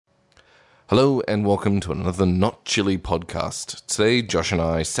Hello and welcome to another Not Chilly podcast. Today, Josh and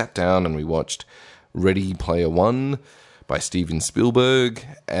I sat down and we watched Ready Player One by Steven Spielberg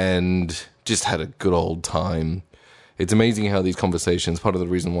and just had a good old time. It's amazing how these conversations, part of the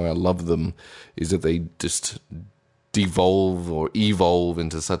reason why I love them, is that they just devolve or evolve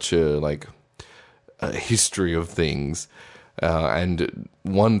into such a history of things. And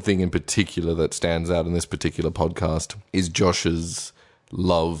one thing in particular that stands out in this particular podcast is Josh's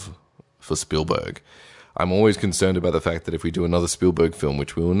love for Spielberg. I'm always concerned about the fact that if we do another Spielberg film,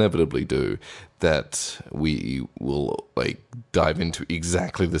 which we will inevitably do, that we will dive into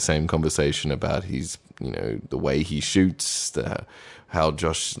exactly the same conversation about his, the way he shoots, how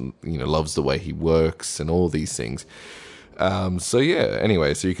Josh, loves the way he works and all these things. So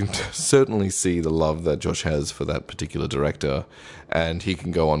you can certainly see the love that Josh has for that particular director, and he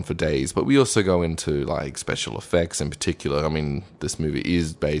can go on for days. But we also go into special effects in particular. I mean, this movie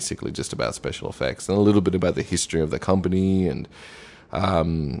is basically just about special effects and a little bit about the history of the company, and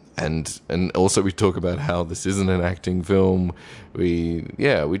also we talk about how this isn't an acting film. We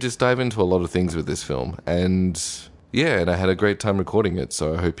just dive into a lot of things with this film, and I had a great time recording it.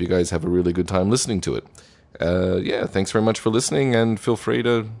 So I hope you guys have a really good time listening to it. Thanks very much for listening, and feel free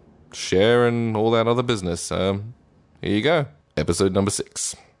to share and all that other business. Here you go. Episode number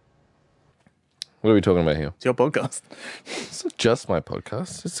 6. What are we talking about here? It's your podcast. It's not just my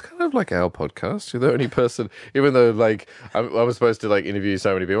podcast. It's kind of like our podcast. You're the only person, even though I was supposed to interview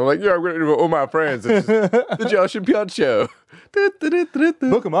so many people. I'm I'm going to interview all my friends. It's just the Josh and Piotr show.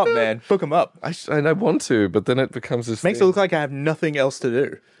 Book them up, man. Book them up. I want to, but then it becomes this Makes it look like I have nothing else to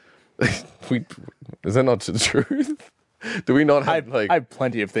do. Is that not the truth? Do we not have I have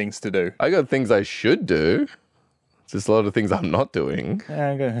plenty of things to do. I got things I should do. It's just a lot of things I'm not doing.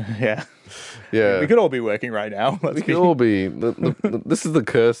 Yeah. Yeah. We could all be working right now. We could all be. This is the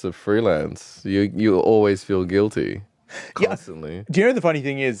curse of freelance. You always feel guilty. Constantly. Yeah. Do you know the funny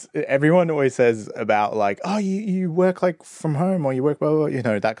thing is, everyone always says about you work from home, or you work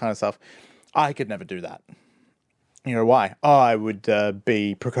that kind of stuff. I could never do that. You know why? I would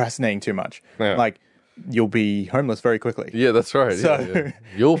be procrastinating too much. Yeah. You'll be homeless very quickly. Yeah, that's right. So, yeah.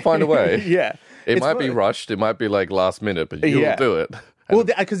 You'll find a way. Yeah. It might be rushed. It might be last minute, but you'll do it. Well,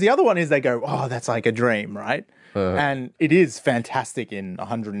 because the other one is they go, oh, that's like a dream, right? And it is fantastic in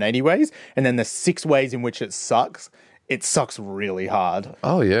 180 ways. And then the 6 ways in which it sucks really hard.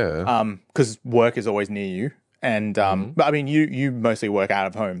 Oh, yeah. Because work is always near you. And, but I mean, you mostly work out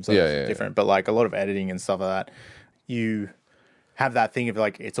of home, so it's different. But a lot of editing and stuff like that, you have that thing of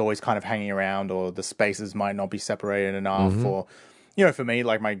it's always kind of hanging around, or the spaces might not be separated enough, or for me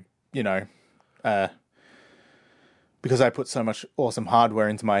because I put so much awesome hardware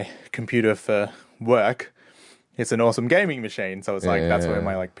into my computer for work, it's an awesome gaming machine, so it's that's where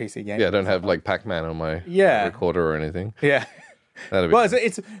my PC game. Yeah, I don't have Pac-Man on my recorder or anything. Yeah.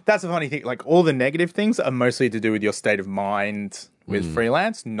 It's that's the funny thing. All the negative things are mostly to do with your state of mind with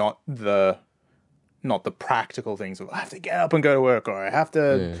freelance, not the practical things of I have to get up and go to work, or I have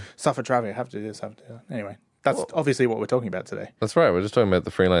to suffer traffic, I have to do this, I have to do that. Anyway, that's obviously what we're talking about today. That's right. We're just talking about the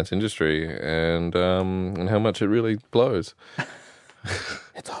freelance industry and how much it really blows.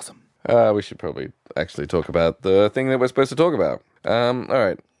 It's awesome. We should probably actually talk about the thing that we're supposed to talk about. All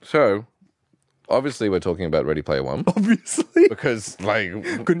right. So, obviously, we're talking about Ready Player One. Obviously. Because,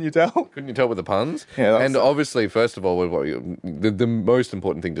 couldn't you tell? Couldn't you tell with the puns? Yeah. And obviously, first of all, the most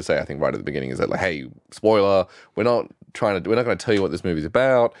important thing to say, I think, right at the beginning is that, hey, spoiler, we're not going to tell you what this movie's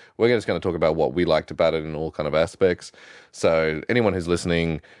about. We're just going to talk about what we liked about it in all kind of aspects. So, anyone who's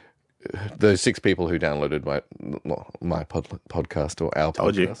listening, the 6 people who downloaded my podcast or our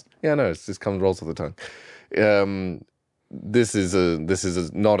Told podcast. You. Yeah, no, it just rolls off the tongue. This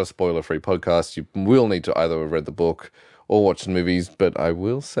is not a spoiler-free podcast. You will need to either have read the book or watch the movies, but I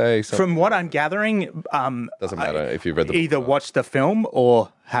will say something. From what I'm gathering, doesn't matter if you've read the book. Either watch the film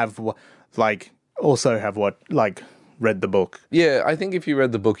or have read the book. Yeah, I think if you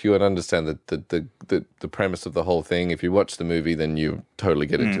read the book, you would understand the premise of the whole thing. If you watch the movie, then you totally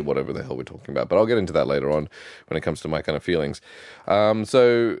get into whatever the hell we're talking about. But I'll get into that later on when it comes to my kind of feelings.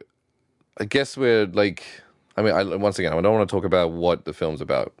 So I guess we're once again, I don't want to talk about what the film's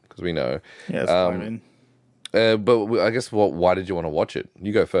about because we know. Yeah, that's fine. But I guess why did you want to watch it?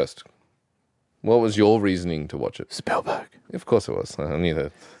 You go first. What was your reasoning to watch it? Spielberg. Of course it was. I knew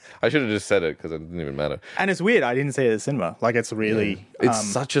that. I should have just said it because it didn't even matter. And it's weird. I didn't see it at the cinema. It's really... It's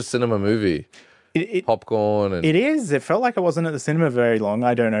such a cinema movie. Popcorn and... It is. It felt like I wasn't at the cinema very long.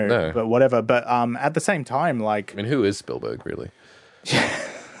 I don't know. But whatever. But at the same time, I mean, who is Spielberg, really?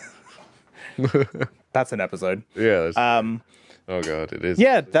 That's an episode. Yeah. Oh, God, it is.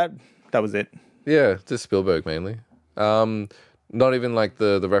 Yeah, that... That was it. Yeah, just Spielberg mainly. Not even like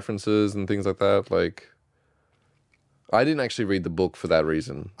the references and things like that. Like, I didn't actually read the book for that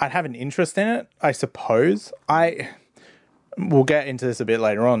reason. I'd have an interest in it, I suppose. We'll get into this a bit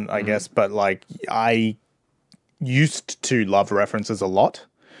later on, I guess, but like I used to love references a lot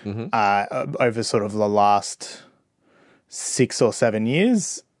over sort of the last 6 or 7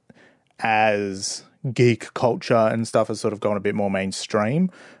 years as geek culture and stuff has sort of gone a bit more mainstream.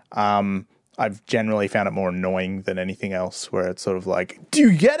 I've generally found it more annoying than anything else, where it's sort of like, do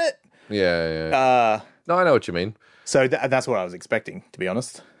you get it? Yeah. No, I know what you mean. So that's what I was expecting, to be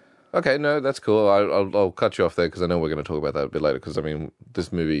honest. Okay, no, that's cool. I'll cut you off there because I know we're going to talk about that a bit later. Because I mean,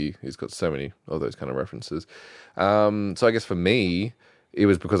 this movie has got so many of those kind of references. So I guess for me, it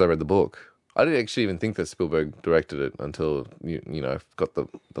was because I read the book. I didn't actually even think that Spielberg directed it until you know got the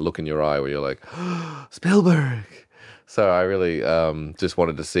look in your eye where you're like, oh, Spielberg. So I really just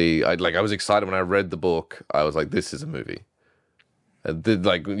wanted to see. I was excited when I read the book. I was like, this is a movie.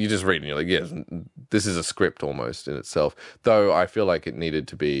 Like you just read and you're like, yes, this is a script almost in itself. Though I feel like it needed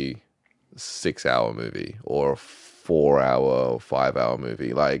to be a 6-hour movie or a 4-hour or 5-hour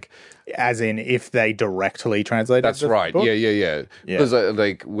movie. Like, as in if they directly translated. That's right. Book? Yeah. Because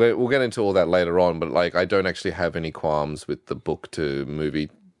like we'll get into all that later on. But like, I don't actually have any qualms with the book to movie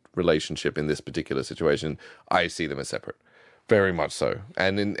relationship in this particular situation. I see them as separate. Very much so.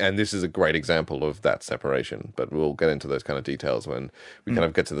 And this is a great example of that separation. But we'll get into those kind of details when we kind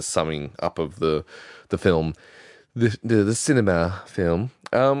of get to the summing up of the film, the cinema film.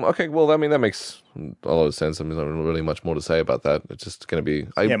 Okay, well, I mean, that makes a lot of sense. I mean, there's not really much more to say about that. It's just going to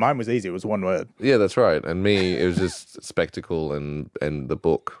be... mine was easy. It was one word. Yeah, that's right. And me, it was just spectacle and the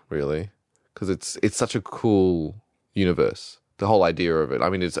book, really. Because it's such a cool universe. The whole idea of it. I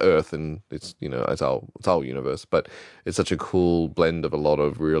mean, it's Earth and it's, you know, it's our universe, but it's such a cool blend of a lot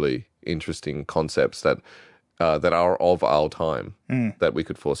of really interesting concepts that are of our time that we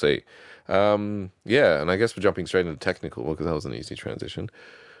could foresee. And I guess we're jumping straight into technical because that was an easy transition.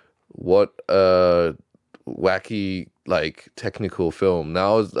 What wacky like technical film.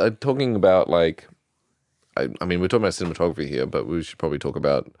 Now I was talking about like I mean we're talking about cinematography here, but we should probably talk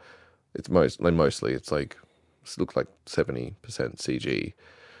about mostly it's like it looks like 70% CG,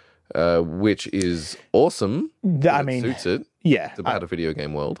 which is awesome. I mean, suits it. Yeah, it's about a video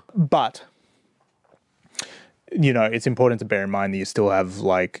game world. But you know, it's important to bear in mind that you still have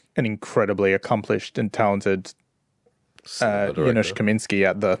like an incredibly accomplished and talented Janusz Kaminski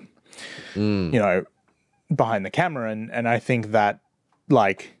at the you know, behind the camera, and I think that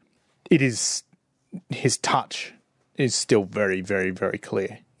like it is his touch is still very, very, very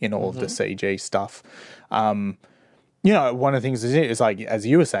clear in all of the CG stuff. You know, one of the things is like, as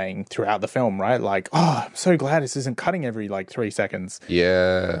you were saying throughout the film, right? Like, oh, I'm so glad this isn't cutting every like 3 seconds.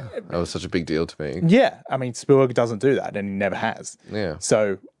 Yeah, that was such a big deal to me. Yeah, I mean, Spielberg doesn't do that, and he never has. Yeah.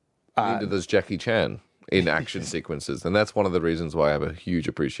 So, neither does Jackie Chan in action sequences, and that's one of the reasons why I have a huge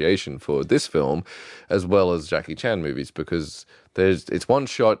appreciation for this film, as well as Jackie Chan movies, because it's one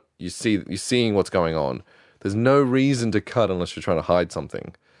shot. You're seeing what's going on. There's no reason to cut unless you're trying to hide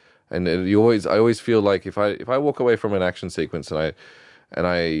something. And I always feel like if I walk away from an action sequence and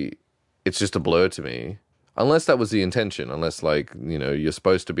it's just a blur to me, unless that was the intention, unless like, you know, you're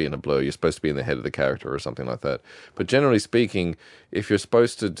supposed to be in a blur, you're supposed to be in the head of the character or something like that. But generally speaking, if you're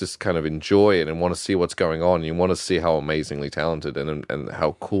supposed to just kind of enjoy it and want to see what's going on, you want to see how amazingly talented and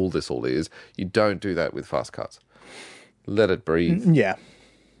how cool this all is, you don't do that with fast cuts. Let it breathe. Yeah.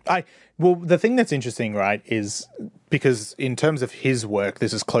 Well, the thing that's interesting, right, is because in terms of his work,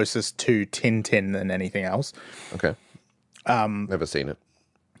 this is closest to Tintin than anything else. Okay. Never seen it.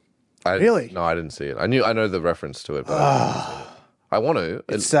 Really? No, I didn't see it. I know the reference to it, but I didn't see it. I want to.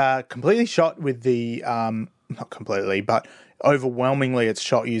 It's completely shot with the not completely, but overwhelmingly, it's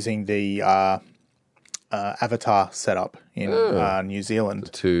shot using the Avatar setup in New Zealand. The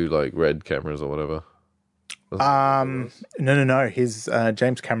 2 like red cameras or whatever. No. His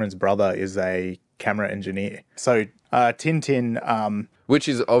James Cameron's brother is a camera engineer. So Tintin, which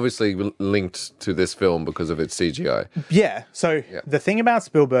is obviously linked to this film because of its CGI. Yeah. So the thing about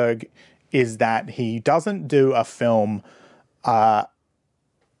Spielberg is that he doesn't do a film, or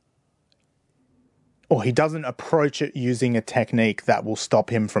he doesn't approach it using a technique that will stop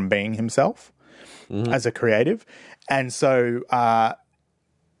him from being himself as a creative, and so.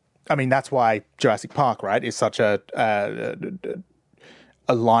 I mean, that's why Jurassic Park, right, is such a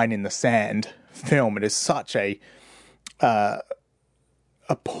line in the sand film. It is such a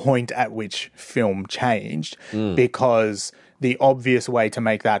point at which film changed because the obvious way to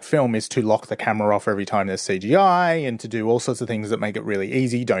make that film is to lock the camera off every time there's CGI and to do all sorts of things that make it really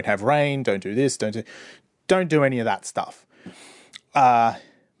easy. Don't have rain, don't do this, don't do any of that stuff. But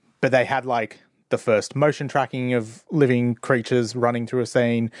they had like the first motion tracking of living creatures running through a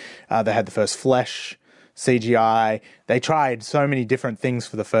scene. They had the first flesh CGI. They tried so many different things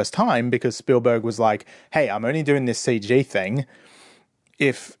for the first time because Spielberg was like, hey, I'm only doing this CG thing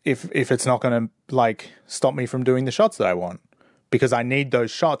if it's not going to like stop me from doing the shots that I want, because I need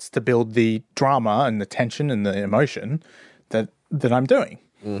those shots to build the drama and the tension and the emotion that I'm doing.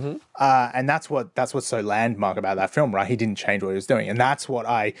 Mm-hmm. And that's what's so landmark about that film, right? He didn't change what he was doing. And that's what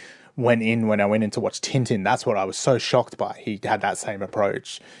I when I went in to watch Tintin, that's what I was so shocked by. He had that same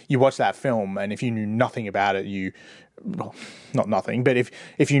approach. You watch that film, and if you knew nothing about it, well, not nothing, but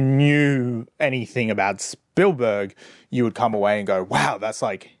if you knew anything about Spielberg, you would come away and go, wow, that's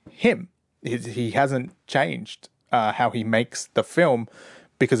like him. He hasn't changed how he makes the film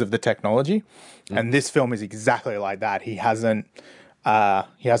because of the technology. Mm. And this film is exactly like that. He hasn't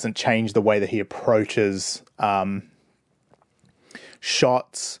changed the way that he approaches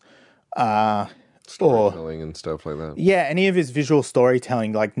shots, storytelling and stuff like that. Yeah, any of his visual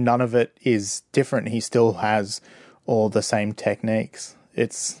storytelling, like none of it is different. He still has all the same techniques.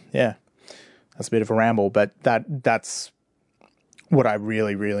 That's a bit of a ramble, but that's what I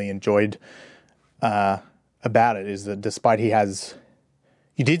really, really enjoyed about it, is that despite you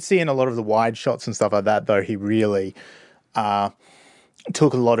did see in a lot of the wide shots and stuff like that, though, he really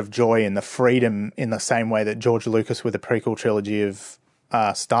took a lot of joy in the freedom, in the same way that George Lucas with the prequel trilogy of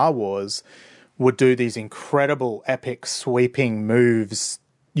Star Wars would do these incredible, epic, sweeping moves,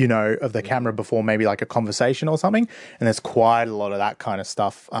 of the camera before maybe like a conversation or something. And there's quite a lot of that kind of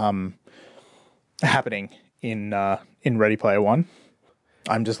stuff happening in Ready Player One.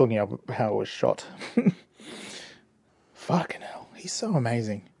 I'm just looking up how it was shot. Fucking hell, he's so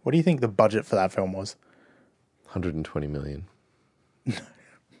amazing. What do you think the budget for that film was? 120 million.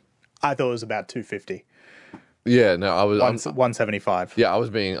 I thought it was about 250. Yeah, no, I was 175. Yeah,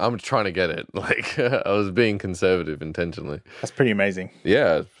 I'm trying to get it. Like, I was being conservative intentionally. That's pretty amazing.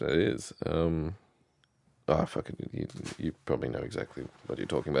 Yeah, it is. You probably know exactly what you're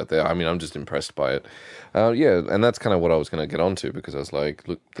talking about there. I mean, I'm just impressed by it. Yeah, and that's kind of what I was going to get onto, because I was like,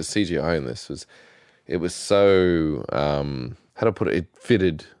 look, the CGI in this was so, how to put it, it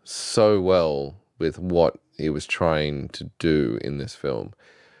fitted so well with what he was trying to do in this film.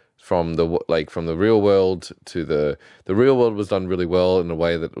 From the real world to the real world was done really well in a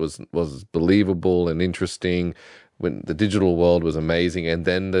way that was believable and interesting. When the digital world was amazing, and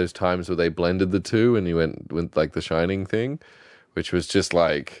then those times where they blended the two, and you went like the Shining thing, which was just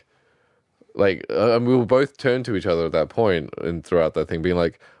like we were both turned to each other at that point and throughout that thing, being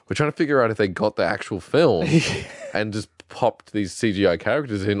like, we're trying to figure out if they got the actual film and just popped these CGI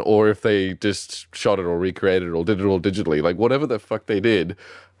characters in, or if they just shot it or recreated it or did it all digitally, like whatever the fuck they did.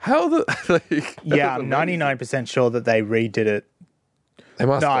 I'm 99% sure that they redid it. They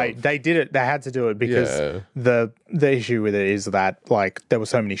must have. They did it. They had to do it because the issue with it is that like there were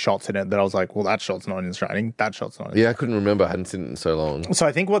so many shots in it that I was like, well, that shot's not in Shining. That shot's not. Yeah, I couldn't remember. I hadn't seen it in so long. So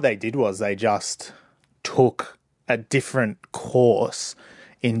I think what they did was they just took a different course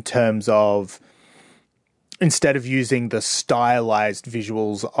in terms of, instead of using the stylized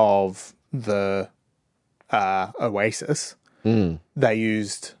visuals of the Oasis, they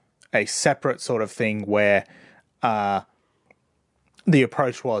used a separate sort of thing where the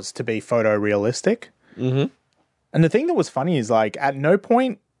approach was to be photorealistic. Mm-hmm. And the thing that was funny is, like, at no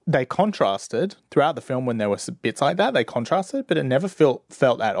point they contrasted throughout the film. When there were bits like that, they contrasted, but it never felt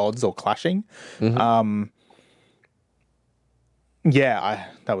at odds or clashing. Mm-hmm.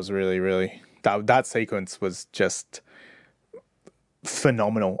 That was really, really... That sequence was just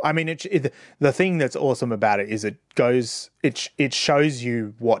phenomenal. I mean, the thing that's awesome about it is it shows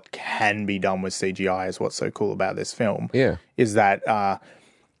you what can be done with CGI. Is what's so cool about this film. Yeah, is that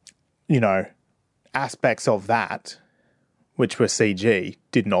aspects of that which were CG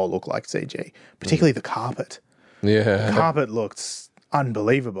did not look like CG, particularly the carpet. Yeah, the carpet looked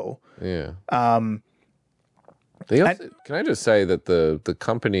unbelievable. Yeah. Can I just say that the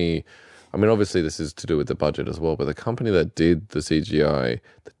company, I mean, obviously this is to do with the budget as well, but the company that did the CGI,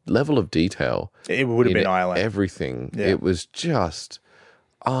 the level of detail, it would have been eye-opening. Everything. Yeah. It was just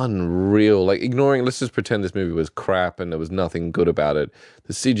unreal. Like, let's just pretend this movie was crap and there was nothing good about it.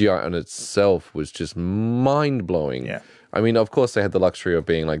 The CGI on itself was just mind-blowing. Yeah. I mean, of course they had the luxury of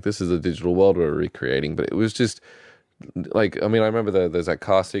being like, this is a digital world we're recreating, but it was just like, I mean, I remember there's that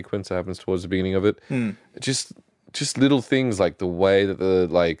car sequence that happens towards the beginning of it. Just little things like the way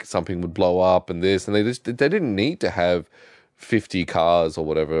that something would blow up and this, and they didn't need to have 50 cars or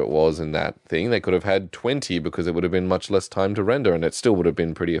whatever it was in that thing. They could have had 20 because it would have been much less time to render, and it still would have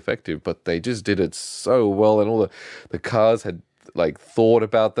been pretty effective. But they just did it so well, and all the cars had like thought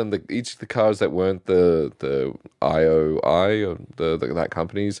about them. Each of the cars that weren't the IOI or that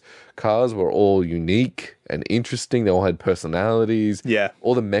company's cars were all unique and interesting. They all had personalities. Yeah,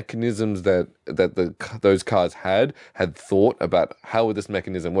 all the mechanisms that those cars had thought about how would this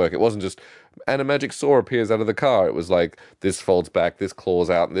mechanism work. It wasn't just and a magic saw appears out of the car. It was like this folds back, this claws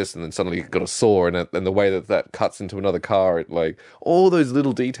out, and this, and then suddenly you've got a saw, and the way that cuts into another car, it like all those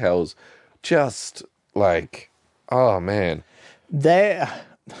little details, just like, oh man. They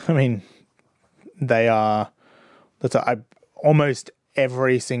are. Almost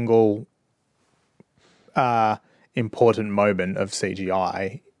every single important moment of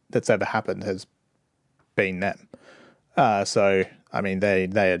CGI that's ever happened has been them. So I mean, they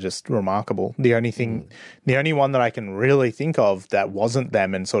are just remarkable. The only one that I can really think of that wasn't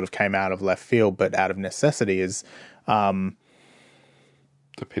them and sort of came out of left field, but out of necessity, is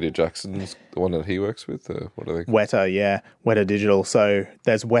the Peter Jackson's the one that he works with. What are they? Weta, yeah, Weta Digital. So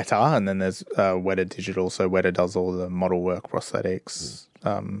there's Weta, and then there's Weta Digital. So Weta does all the model work, prosthetics.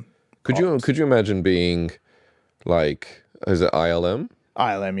 Could you imagine being like, is it ILM?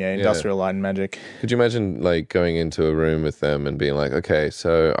 ILM, yeah, Industrial Light and Magic. Could you imagine like going into a room with them and being like, okay,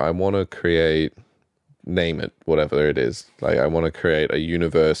 so I want to create, name it, whatever it is. Like I want to create a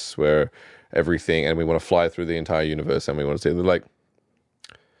universe where everything, and we want to fly through the entire universe, and we want to see, they're like,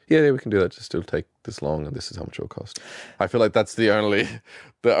 yeah, we can do that. Just it'll take this long, and this is how much it'll cost. I feel like that's the only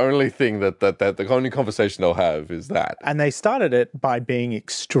thing that the only conversation they'll have is that. And they started it by being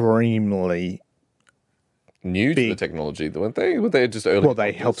extremely new to the technology, weren't they? Were they just early? Well,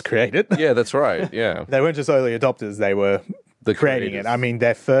 they helped create it. Yeah, that's right. Yeah, they weren't just early adopters; they were creating it. I mean,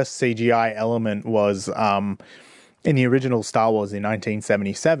 their first CGI element was in the original Star Wars in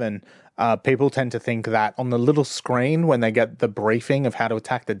 1977. People tend to think that on the little screen when they get the briefing of how to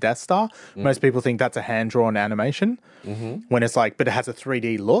attack the Death Star, most people think that's a hand-drawn animation. Mm-hmm. When it's like, but it has a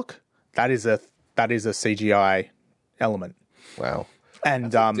 3D look. That is a CGI element. Wow,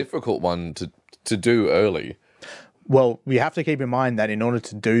 and that's a difficult one to do early. Well, we have to keep in mind that in order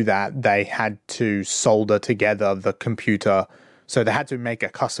to do that, they had to solder together the computer. So they had to make a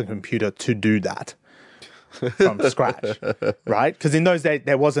custom computer to do that. From scratch, right? Because in those days,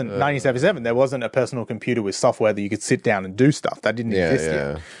 there wasn't 1977. There wasn't a personal computer with software that you could sit down and do stuff. That didn't exist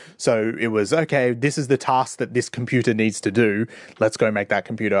yet. So it was okay. This is the task that this computer needs to do. Let's go make that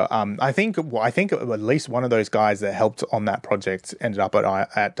computer. I think at least one of those guys that helped on that project ended up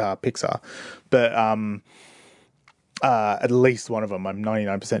at Pixar, but at least one of them, I'm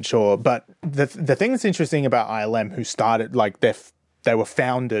 99% sure. But the thing that's interesting about ILM, who started like they were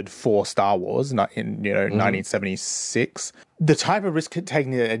founded for Star Wars in 1976. The type of risk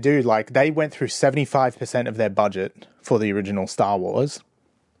taking that they do, like they went through 75% of their budget for the original Star Wars,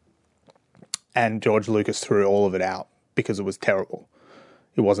 and George Lucas threw all of it out because it was terrible.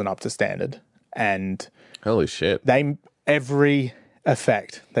 It wasn't up to standard. And holy shit. Every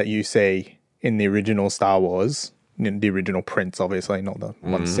effect that you see in the original Star Wars, in the original prints, obviously, not the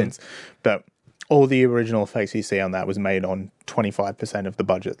ones since, but all the original effects you see on that was made on 25% of the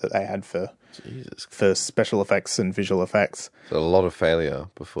budget that they had for special effects and visual effects. So a lot of failure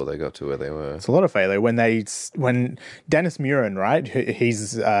before they got to where they were. It's a lot of failure when Dennis Muren, right?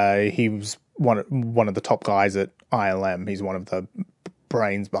 He was one of the top guys at ILM. He's one of the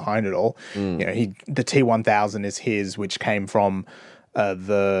brains behind it all. You know, the T-1000 is his, which came from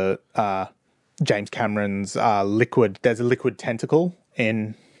the James Cameron's liquid. There's a liquid tentacle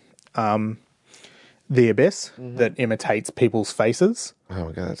in The Abyss that imitates people's faces. Oh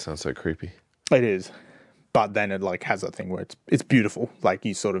my god, that sounds so creepy. It is, but then it like has a thing where it's beautiful. Like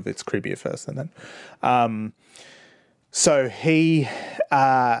it's creepy at first, and then, so he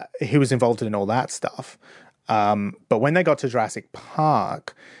was involved in all that stuff. But when they got to Jurassic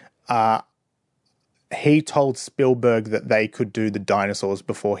Park, he told Spielberg that they could do the dinosaurs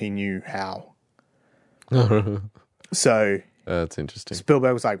before he knew how. So. That's interesting.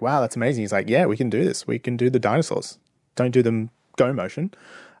 Spielberg was like, wow, that's amazing. He's like, yeah, we can do this. We can do the dinosaurs. Don't do them go motion.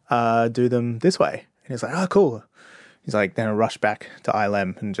 Do them this way. And he's like, oh, cool. He's like, then I rushed back to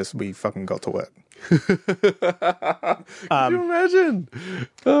ILM and we fucking got to work. Can you imagine?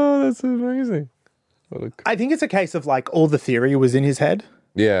 Oh, that's amazing. I think it's a case of like all the theory was in his head.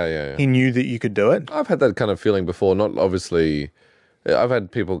 Yeah. He knew that you could do it. I've had that kind of feeling before. Not obviously. I've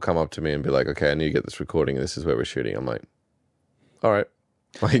had people come up to me and be like, okay, I need to get this recording. This is where we're shooting. I'm like, all right.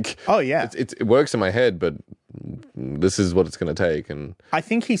 Like, oh yeah, it works in my head, but this is what it's going to take. And I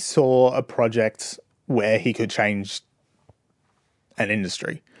think he saw a project where he could change an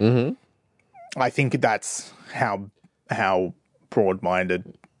industry. Mm-hmm. I think that's how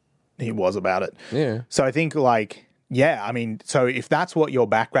broad-minded he was about it. Yeah. So I think like, yeah, I mean, so if that's what your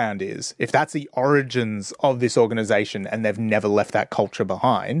background is, if that's the origins of this organization and they've never left that culture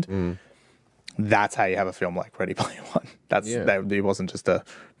behind, that's how you have a film like Ready Player One. It wasn't just a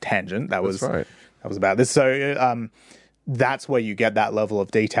tangent. That was about this. So that's where you get that level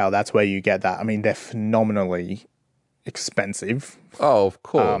of detail. That's where you get that. I mean, they're phenomenally expensive. Oh, of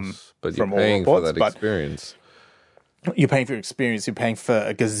course. But you're paying for that experience. You're paying for experience. You're paying for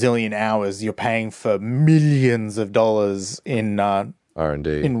a gazillion hours. You're paying for millions of dollars in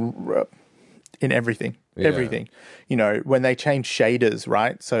R&D. In everything. Yeah. Everything. You know, when they change shaders,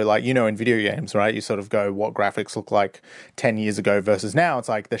 right? So like, you know, in video games, right? You sort of go what graphics look like 10 years ago versus now. It's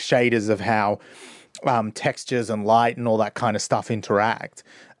like the shaders of how textures and light and all that kind of stuff interact.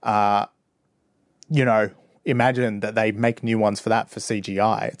 You know, imagine that they make new ones for that for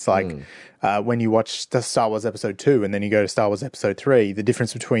CGI. It's like when you watch the Star Wars Episode 2 and then you go to Star Wars Episode 3, the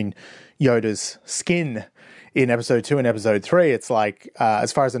difference between Yoda's skin in Episode 2 and Episode 3, it's like,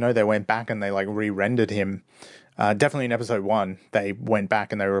 as far as I know, they went back and they like re-rendered him. Definitely in Episode 1, they went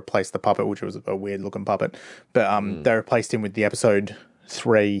back and they replaced the puppet, which was a weird-looking puppet. But they replaced him with the Episode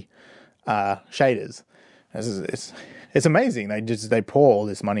 3 shaders. It's amazing. They pour all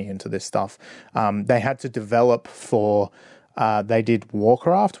this money into this stuff. They had to develop for... they did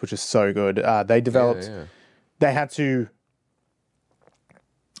Warcraft, which is so good. They developed... Yeah. They had to...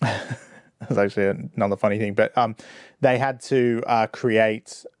 That's actually another funny thing. But they had to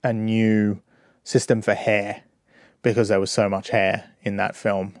create a new system for hair because there was so much hair in that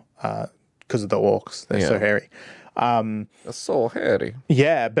film because of the orcs. They're so hairy. That's so hairy.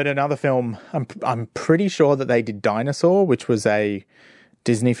 Yeah, but another film, I'm pretty sure that they did Dinosaur, which was a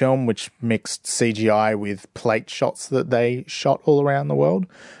Disney film which mixed CGI with plate shots that they shot all around the world.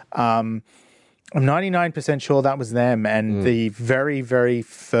 I'm 99% sure that was them. And the very, very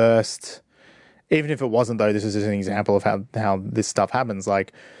first, even if it wasn't though, this is just an example of how this stuff happens.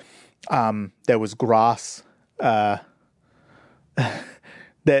 Like, there was grass. There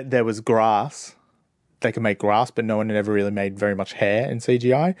was grass. They could make grass, but no one had ever really made very much hair in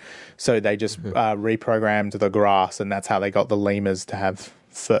CGI. So they just reprogrammed the grass, and that's how they got the lemurs to have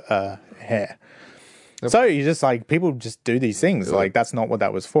hair. Yep. So you just like, people just do these things. Yeah. Like, that's not what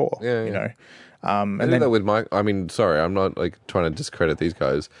that was for, you know? And then that with sorry, I'm not like trying to discredit these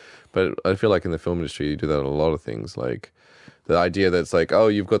guys, but I feel like in the film industry, you do that on a lot of things. Like the idea that it's like, oh,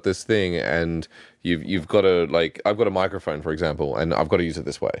 you've got this thing and you've got to, like, I've got a microphone, for example, and I've got to use it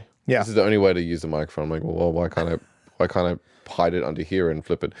this way. Yeah. This is the only way to use the microphone. I'm like, well, why can't I hide it under here and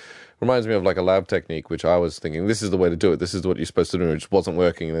flip it? Reminds me of like a lab technique, which I was thinking, this is the way to do it. This is what you're supposed to do. It just wasn't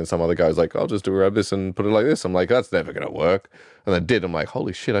working. And then some other guy's like, I'll just grab this and put it like this. I'm like, that's never going to work. And I did. I'm like,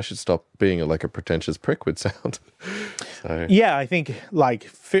 holy shit, I should stop being like a pretentious prick with sound. So. Yeah, I think like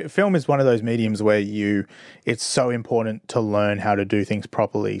film is one of those mediums where it's so important to learn how to do things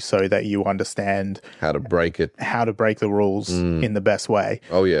properly so that you understand how to break the rules in the best way.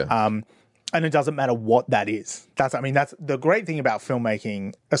 Oh yeah. And it doesn't matter what that is. That's the great thing about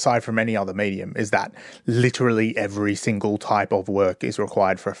filmmaking, aside from any other medium, is that literally every single type of work is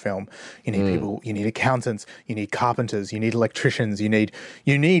required for a film. You need people, you need accountants, you need carpenters, you need electricians, you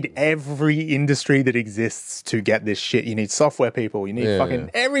need every industry that exists to get this shit. You need software people, you need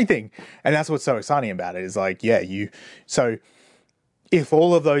fucking everything. And that's what's so exciting about it, is like, so if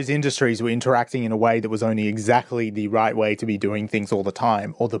all of those industries were interacting in a way that was only exactly the right way to be doing things all the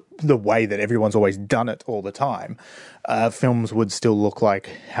time, or the way that everyone's always done it all the time, films would still look like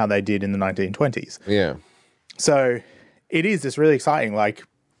how they did in the 1920s. Yeah. So it is this really exciting, like,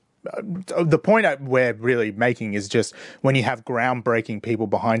 the point we're really making is just when you have groundbreaking people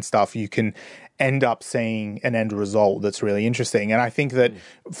behind stuff, you can end up seeing an end result that's really interesting. And I think that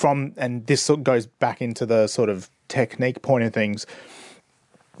and this goes back into the sort of technique point of things,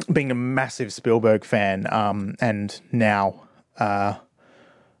 being a massive Spielberg fan, and now,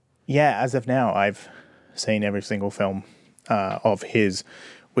 as of now, I've seen every single film of his,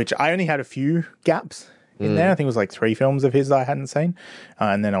 which I only had a few gaps in there. I think it was like 3 films of his that I hadn't seen,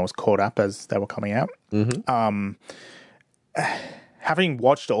 and then I was caught up as they were coming out. Having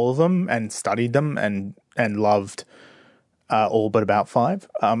watched all of them and studied them and loved all but about 5.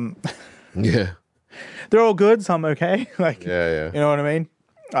 Yeah. They're all good, some okay. Like, yeah. You know what I mean?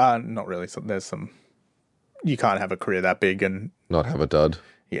 Not really. So there's some... You can't have a career that big and... Not have a dud.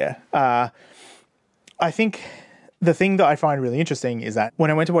 Yeah. I think the thing that I find really interesting is that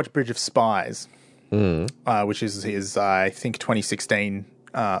when I went to watch Bridge of Spies, which is his, I think, 2016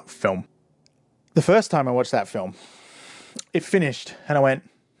 film, the first time I watched that film, it finished, and I went,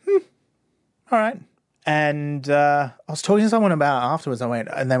 all right. And I was talking to someone about it afterwards.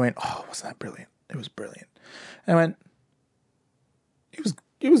 And they went, "Oh, wasn't that brilliant? It was brilliant." And I went,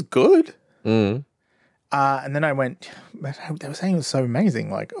 "It was good." Mm. And then I went, "But they were saying it was so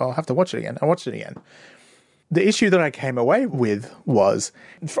amazing. Like, I'll have to watch it again." I watched it again. The issue that I came away with was,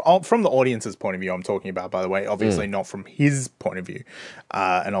 from the audience's point of view, I'm talking about, by the way, obviously not from his point of view,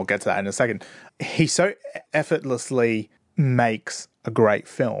 and I'll get to that in a second. He so effortlessly makes a great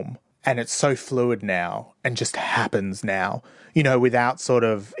film, and it's so fluid now, and just happens now, without sort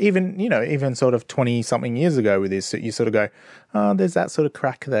of, even sort of 20-something years ago with this, you sort of go, oh, there's that sort of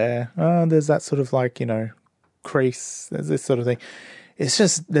crack there, oh, there's that sort of like, crease, there's this sort of thing. It's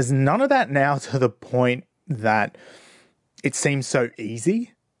just, there's none of that now, to the point that it seems so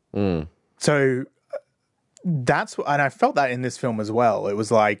easy. So and I felt that in this film as well. It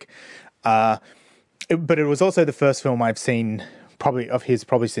was like, but it was also the first film I've seen probably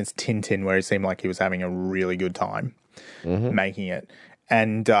since Tintin, where it seemed like he was having a really good time making it.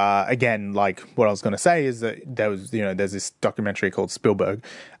 And again, like what I was going to say is that there's this documentary called Spielberg,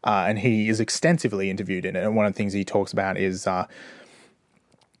 and he is extensively interviewed in it. And one of the things he talks about is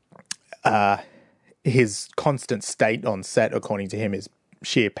his constant state on set, according to him, is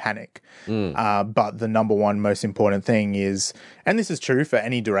sheer panic. But the number one most important thing is, and this is true for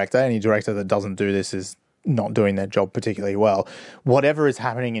any director that doesn't do this is not doing their job particularly well. Whatever is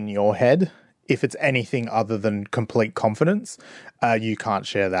happening in your head, if it's anything other than complete confidence, you can't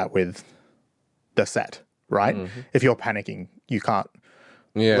share that with the set, right? If you're panicking, you can't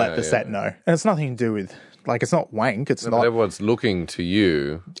let the set know. And it's nothing to do with, like, it's not wank. It's not. Everyone's looking to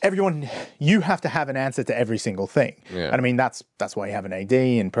you. You have to have an answer to every single thing. Yeah. And I mean, that's why you have an AD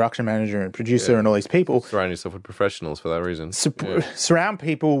and production manager and producer and all these people. Surround yourself with professionals for that reason. Surround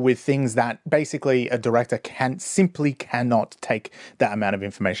people with things that basically a director simply cannot take that amount of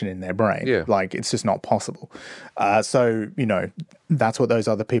information in their brain. Yeah. Like, it's just not possible. So, that's what those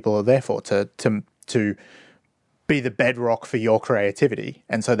other people are there for, to be the bedrock for your creativity.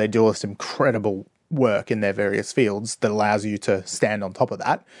 And so they do all this incredible work in their various fields that allows you to stand on top of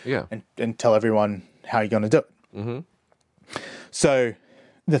that and tell everyone how you're going to do it. So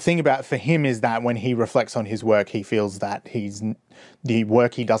the thing for him is that when he reflects on his work, he feels that the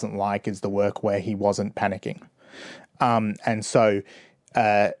work he doesn't like is the work where he wasn't panicking. And so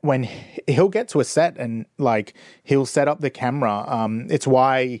when he'll get to a set and like he'll set up the camera, it's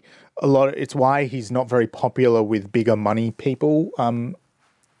why he's not very popular with bigger money people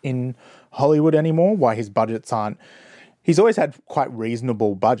in Hollywood anymore, why his budgets aren't. He's always had quite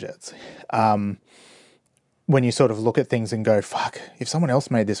reasonable budgets. When you sort of look at things and go, fuck, if someone else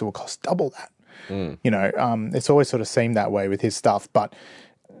made this, it would cost double that. It's always sort of seemed that way with his stuff, but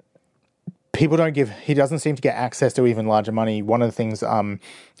he doesn't seem to get access to even larger money. One of the things, and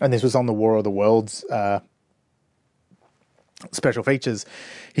this was on the War of the Worlds special features,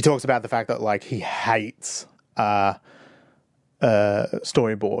 he talks about the fact that like he hates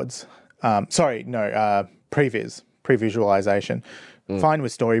storyboards. Pre-visualization. Fine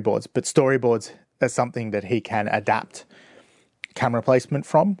with storyboards, but storyboards are something that he can adapt camera placement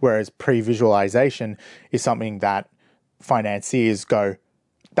from, whereas pre-visualization is something that financiers go,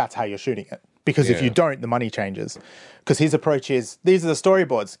 that's how you're shooting it. Because if you don't, the money changes. Because his approach is, these are the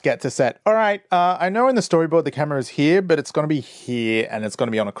storyboards, get to set. All right, I know in the storyboard the camera is here, but it's going to be here and it's going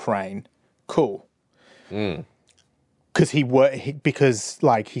to be on a crane. Cool. Because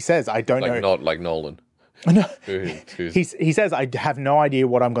like he says, I don't know. Not like Nolan. No. He says, I have no idea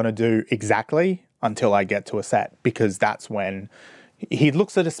what I'm going to do exactly until I get to a set, because that's when he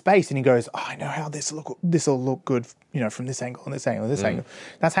looks at a space and he goes, oh, I know how this will look good, from this angle and this angle and this angle.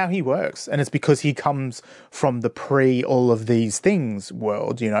 That's how he works. And it's because he comes from the all of these things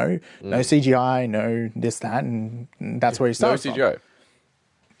world, no CGI, no this, that, and that's where he starts. No CGI.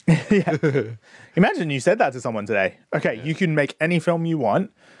 Yeah. Imagine you said that to someone today. Okay, you can make any film you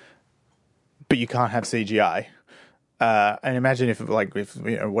want, but you can't have CGI. And imagine if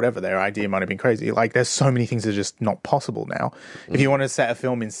whatever, their idea might have been crazy. Like, there's so many things that are just not possible now. If you wanted to set a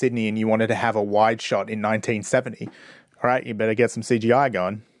film in Sydney and you wanted to have a wide shot in 1970, all right, you better get some CGI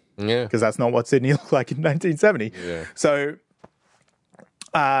going. Yeah. Because that's not what Sydney looked like in 1970. Yeah. So,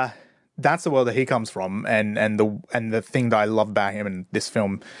 that's the world that he comes from, and the thing that I love about him, and this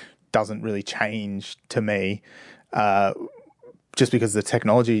film doesn't really change to me, just because the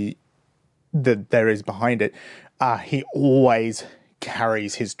technology that there is behind it. He always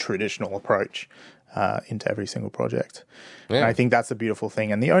carries his traditional approach into every single project. Yeah. And I think that's a beautiful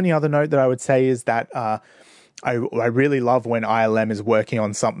thing. And the only other note that I would say is that I really love when ILM is working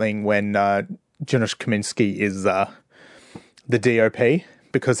on something when Janusz Kaminski is the DOP,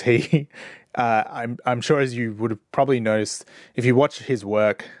 because he, I'm sure, as you would have probably noticed, if you watch his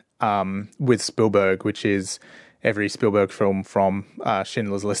work with Spielberg, which is every Spielberg film from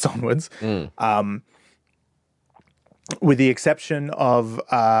Schindler's List onwards, with the exception of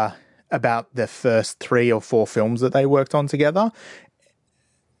about the first 3 or 4 films that they worked on together,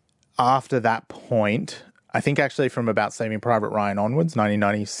 after that point, I think actually from about Saving Private Ryan onwards,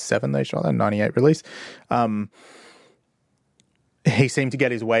 1997 they shot that, 98 release, he seemed to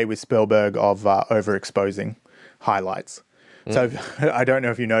get his way with Spielberg of overexposing highlights. So I don't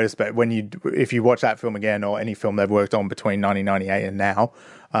know if you noticed, but if you watch that film again, or any film they've worked on between 1998 and now,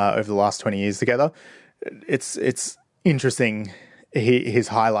 over the last 20 years together, it's interesting. His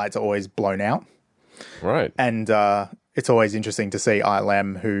highlights are always blown out, right? And it's always interesting to see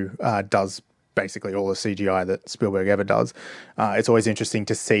ILM, who does basically all the CGI that Spielberg ever does. It's always interesting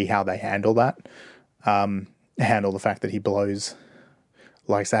to see how they handle that, handle the fact that he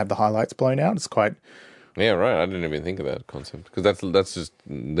likes to have the highlights blown out. It's quite. Yeah, right. I didn't even think of that concept, because that's just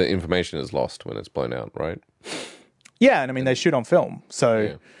the information is lost when it's blown out, right? Yeah, and I mean they shoot on film,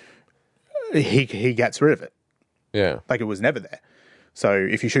 so he gets rid of it. Yeah, like it was never there. So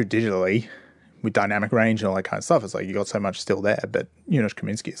if you shoot digitally with dynamic range and all that kind of stuff, it's like you got so much still there. But Janusz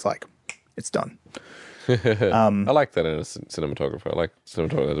Kaminski is like, it's done. I like that in a cinematographer. I like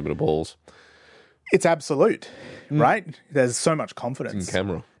cinematographer that has a bit of balls. It's absolute, right? There's so much confidence in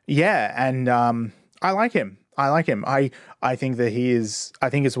camera. Yeah, and I like him. I think that he is. I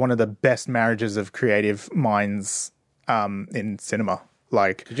think it's one of the best marriages of creative minds in cinema.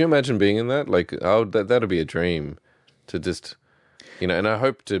 Like, could you imagine being in that? Like, that'd be a dream to just, and I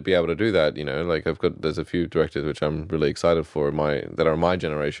hope to be able to do that. Like there's a few directors which I'm really excited for that are my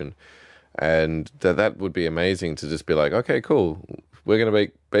generation, and that would be amazing to just be like, okay, cool, we're going to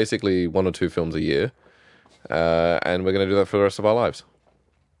make basically 1 or 2 films a year, and we're going to do that for the rest of our lives,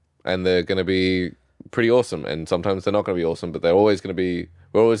 and they're going to be pretty awesome. And sometimes they're not going to be awesome, but we're always going to be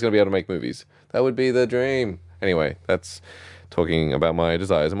able to make movies. That would be the dream. Anyway, that's talking about my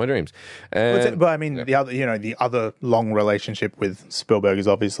desires and my dreams. But I mean, the other long relationship with Spielberg is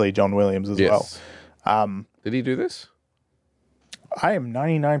obviously John Williams as well. Did he do this? I am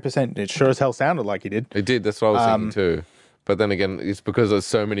 99%. It sure as hell sounded like he did. It did. That's what I was thinking too. But then again, it's because there's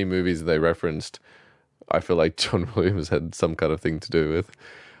so many movies that they referenced. I feel like John Williams had some kind of thing to do with.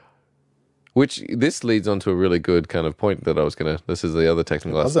 Which this leads on to a really good kind of point that I was going to. This is the other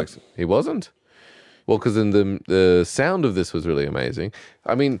technical aspect. He wasn't. Well, because then the sound of this was really amazing.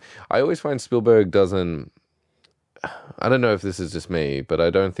 I mean, I always find Spielberg doesn't. I don't know if this is just me, but I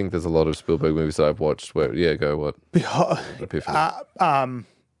don't think there's a lot of Spielberg movies that I've watched where. Yeah, go what?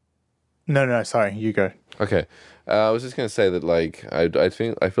 No, sorry, you go. Okay, I was just going to say that, like, I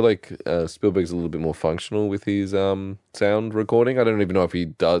feel like Spielberg's a little bit more functional with his sound recording. I don't even know if he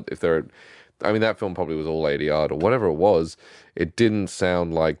does. I mean, that film probably was all ADR or whatever it was. It didn't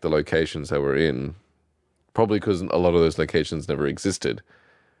sound like the locations they were in. Probably because a lot of those locations never existed.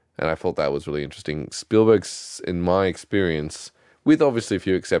 And I thought that was really interesting. Spielberg's, in my experience, with obviously a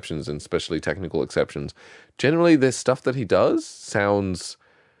few exceptions and especially technical exceptions, generally the stuff that he does sounds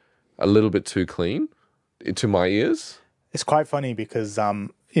a little bit too clean to my ears. It's quite funny because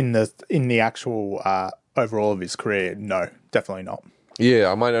in the actual overall of his career, no, definitely not. Yeah,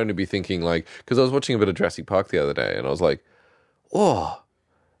 I might only be thinking like, because I was watching a bit of Jurassic Park the other day and I was like, oh,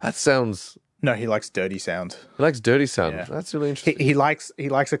 that sounds... No, he likes dirty sound. He likes dirty sound. Yeah. That's really interesting. He likes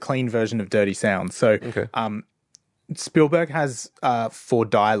a clean version of dirty sound. So, okay. Spielberg has for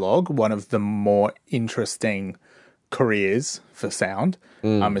dialogue one of the more interesting careers for sound.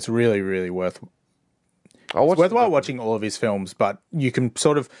 It's really, really worthwhile watching all of his films. But you can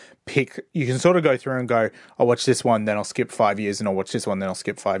sort of go through and go, I'll watch this one, then I'll skip 5 years, and I'll watch this one, then I'll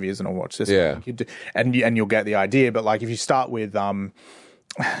skip 5 years, and I'll watch this one. And you'll get the idea. But like if you start with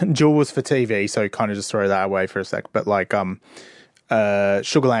Jewel was for TV, so kind of just throw that away for a sec. But like,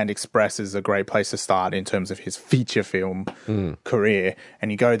 Sugarland Express is a great place to start in terms of his feature film career.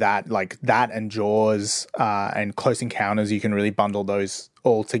 And you go that and Jaws and Close Encounters, you can really bundle those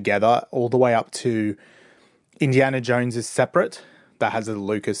all together, all the way up to Indiana Jones is separate. That has a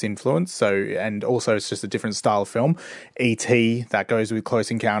Lucas influence. So, and also it's just a different style of film. E.T., that goes with Close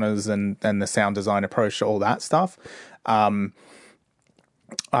Encounters and the sound design approach to all that stuff.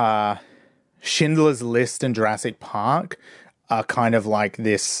 Schindler's List and Jurassic Park are kind of like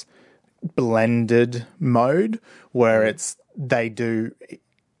this blended mode where they do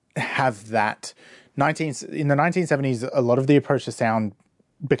have that in the 1970s. A lot of the approach to sound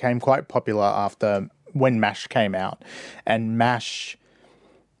became quite popular when MASH came out, and MASH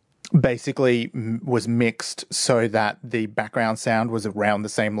basically was mixed so that the background sound was around the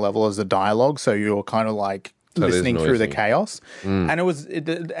same level as the dialogue, so you're kind of like listening through the chaos.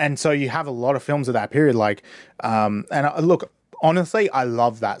 And so you have a lot of films of that period, like look, honestly, I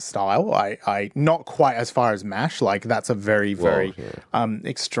love that style. I not quite as far as MASH, like that's a very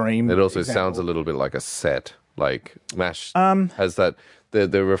extreme. It also example. sounds a little bit like a set, like MASH has that the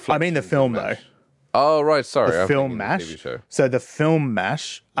reflection. I mean the film though. Oh right, sorry. The I'm film thinking MASH. the TV show. So the film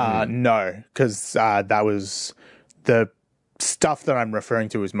MASH, no, because that was the stuff that I'm referring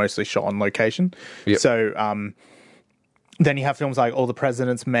to is mostly shot on location. Yep. So then you have films like All the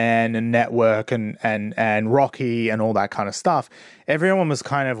President's Men and Network and Rocky and all that kind of stuff. Everyone was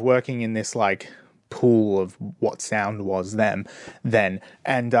kind of working in this like pool of what sound was then,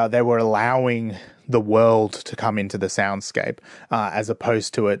 and they were allowing the world to come into the soundscape, as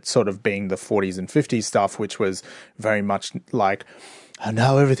opposed to it sort of being the 40s and 50s stuff, which was very much like, and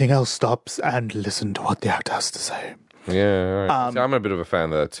now everything else stops and listen to what the actor has to say. Yeah, right. See, I'm a bit of a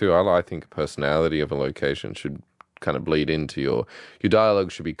fan of that too. I think personality of a location should kind of bleed into your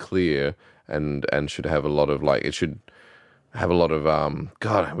dialogue should be clear and should have a lot of like, it should have a lot of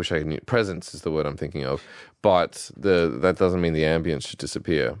God, I wish I knew, presence is the word I'm thinking of, but that doesn't mean the ambience should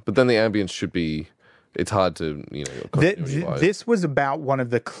disappear. But then the ambience should be, it's hard to, this was about one of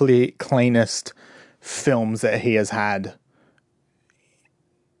the cleanest films that he has had,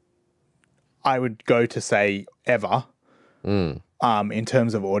 I would go to say ever. In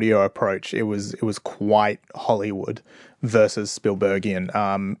terms of audio approach, it was quite Hollywood versus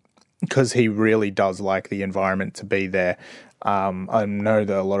Spielbergian, because he really does like the environment to be there. I know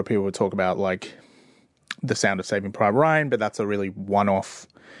that a lot of people would talk about like The Sound of Saving Private Ryan, but that's a really one-off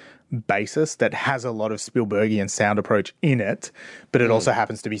basis that has a lot of Spielbergian sound approach in it, but it also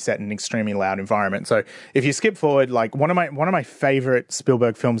happens to be set in an extremely loud environment. So if you skip forward, like one of my favorite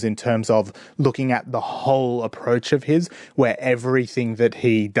Spielberg films in terms of looking at the whole approach of his, where everything that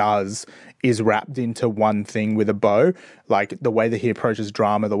he does is wrapped into one thing with a bow, like the way that he approaches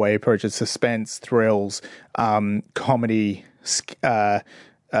drama, the way he approaches suspense, thrills, comedy,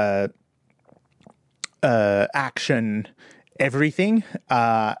 action, everything.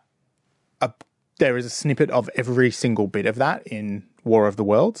 There is a snippet of every single bit of that in War of the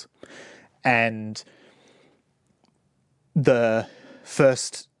Worlds. And the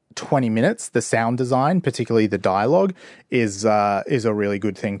first 20 minutes, the sound design, particularly the dialogue, is a really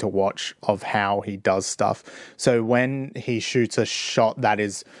good thing to watch of how he does stuff. So when he shoots a shot that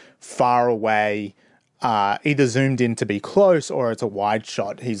is far away, either zoomed in to be close or it's a wide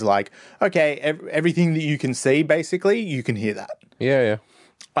shot, he's like, okay, everything that you can see, basically, you can hear that. Yeah.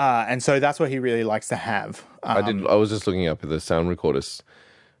 And so that's what he really likes to have. I was just looking up at the sound recorders.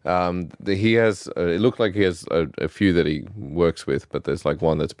 He has. It looked like he has a few that he works with, but there's like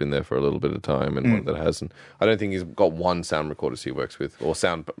one that's been there for a little bit of time and one that hasn't. I don't think he's got one sound recorder he works with, or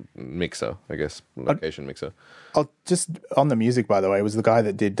sound mixer, I guess, location mixer. I'll just on the music, by the way, was the guy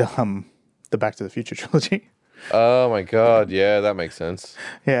that did the Back to the Future trilogy. Oh my god, yeah, that makes sense.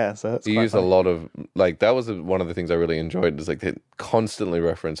 Yeah, so that's he used a lot of like that was one of the things I really enjoyed. Is like they constantly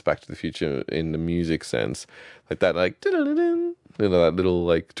reference Back to the Future in the music sense, like that, like that little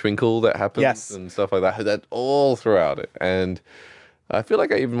like twinkle that happens and stuff like that. That all throughout it, and I feel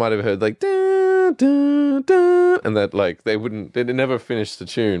like I even might have heard like da, da, da, and that like they never finished the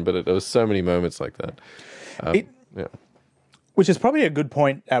tune, but there was so many moments like that. Yeah, which is probably a good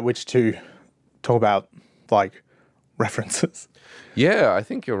point at which to talk about like references. Yeah, I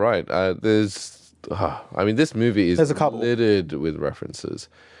think you're right. This movie is littered with references.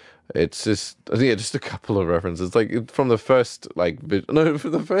 It's just a couple of references. Like from the first from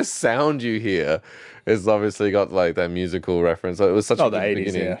the first sound you hear, it's obviously got like that musical reference. It was such a good 80s,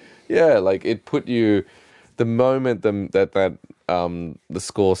 beginning. Yeah, like it put you. The moment that the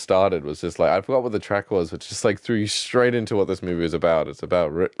score started was just like I forgot what the track was, but just like threw you straight into what this movie is about. It's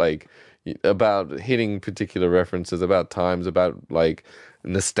about about hitting particular references, about times, about like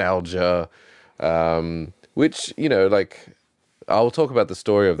nostalgia, which like I'll talk about the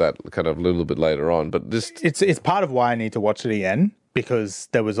story of that kind of a little bit later on. But this it's part of why I need to watch it again, because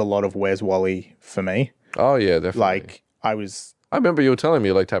there was a lot of Where's Wally for me. Oh yeah, definitely. Like I remember you were telling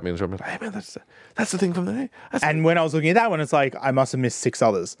me, like tapping me on the shoulder, hey man, that's the thing from the. And when I was looking at that one, it's like I must have missed 6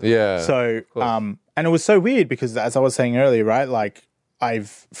 others. Yeah. So and it was so weird because, as I was saying earlier, right, like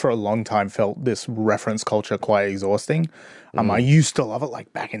I've for a long time felt this reference culture quite exhausting. I used to love it,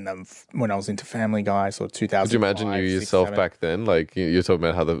 like back in when I was into Family Guy, so 2000. Could you imagine you yourself back then? Like you're talking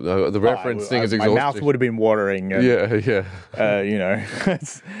about how the reference thing is exhausting. My mouth would have been watering. And, yeah.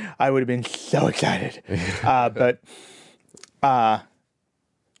 I would have been so excited.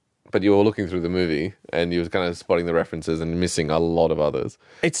 but you were looking through the movie and you were kind of spotting the references and missing a lot of others.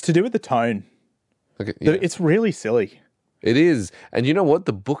 It's to do with the tone. Okay, yeah. It's really silly. It is. And you know what?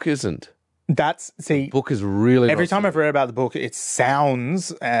 The book isn't. The book is really every time I've read about the book, it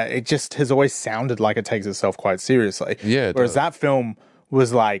sounds, it just has always sounded like it takes itself quite seriously. Yeah. Whereas that film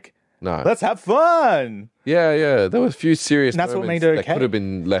was like, no, let's have fun. Yeah. There were a few serious and that's moments what made it okay. that could have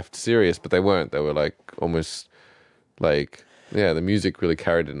been left serious, but they weren't. They were like almost like... Yeah, the music really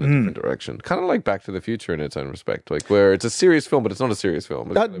carried it in a different direction. Kind of like Back to the Future in its own respect, like where it's a serious film, but it's not a serious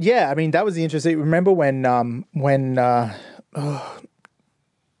film. Yeah, I mean, that was the interesting... Remember when the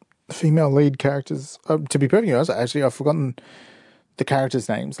female lead characters... to be perfectly honest, actually, I've forgotten the characters'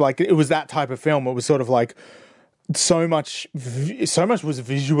 names. Like, it was that type of film. It was sort of like so much was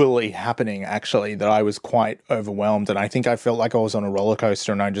visually happening, actually, that I was quite overwhelmed. And I think I felt like I was on a roller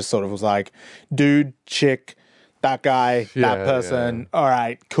coaster, and I just sort of was like, dude, chick... That guy, that person. Yeah. All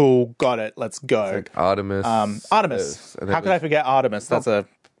right, cool, got it. Let's go. It's like Artemis. Artemis. How could I forget Artemis? That's a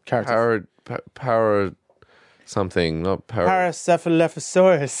character. Power something, not power.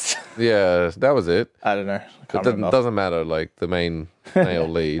 Paracephalophosaurus. Yeah, that was it. I don't know. It doesn't matter. Like the main male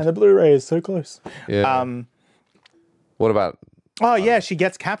lead. And the Blu-ray is so close. Yeah. What about? Oh yeah, she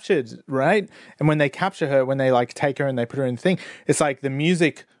gets captured, right? And when they capture her, when they like take her and they put her in the thing, it's like the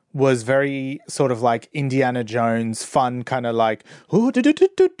music was very sort of like Indiana Jones, fun, kind of like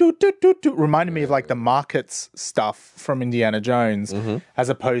reminded me of like the markets stuff from Indiana Jones, as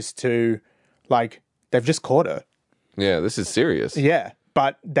opposed to like they've just caught her. Yeah, this is serious. Yeah,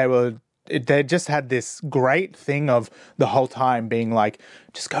 but they just had this great thing of the whole time being like,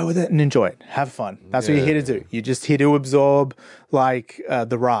 just go with it and enjoy it, have fun. That's what you're here to do. You're just here to absorb like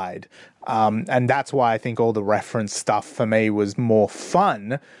the ride. And that's why I think all the reference stuff for me was more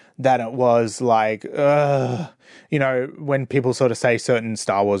fun than it was like, you know, when people sort of say certain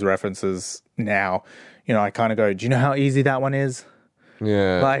Star Wars references now, you know, I kind of go, do you know how easy that one is?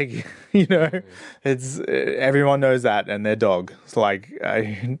 Yeah. Like, you know, it's everyone knows that and their dog. It's like,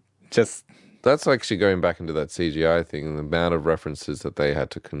 That's actually going back into that CGI thing and the amount of references that they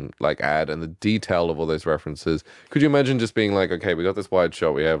had to add and the detail of all those references. Could you imagine just being like, okay, we got this wide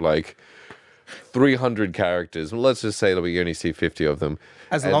shot, we have like 300 characters. Well, let's just say that we only see 50 of them.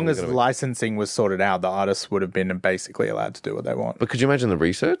 As long as licensing was sorted out, the artists would have been basically allowed to do what they want. But could you imagine the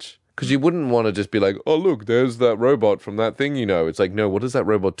research? Because you wouldn't want to just be like, oh, look, there's that robot from that thing, you know. It's like, no, what does that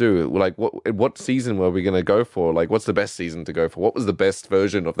robot do? Like, what season were we going to go for? Like, what's the best season to go for? What was the best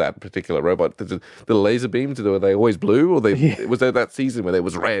version of that particular robot? The laser beams, were they always blue? Or was there that season where it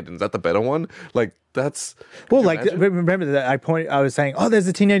was red? And is that the better one? Like, that's... Well, like, remember that I was saying, oh, there's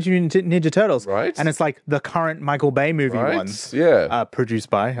the Teenage Mutant Ninja Turtles. Right. And it's like the current Michael Bay movie ones. Yeah. Produced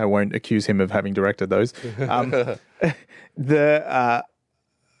by, I won't accuse him of having directed those.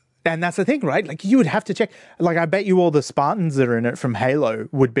 And that's the thing, right? Like, you would have to check. Like, I bet you all the Spartans that are in it from Halo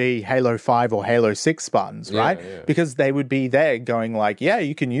would be Halo 5 or Halo 6 Spartans, right? Yeah. Because they would be there going like, yeah,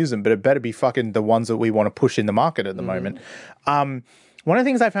 you can use them, but it better be fucking the ones that we want to push in the market at the moment. One of the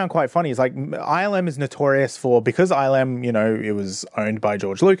things I found quite funny is like ILM is notorious for, because ILM, you know, it was owned by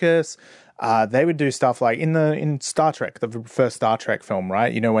George Lucas. They would do stuff like in Star Trek, the first Star Trek film,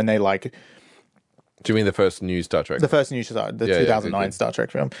 right? You know, when they like... Do you mean the first new Star Trek? The first new Star, the 2009 Star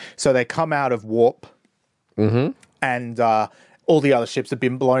Trek film. So they come out of warp, and all the other ships have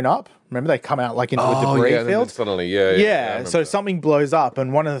been blown up. Remember, they come out like into a debris field. Suddenly, so something blows up,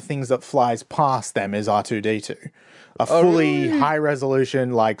 and one of the things that flies past them is R2-D2. A fully high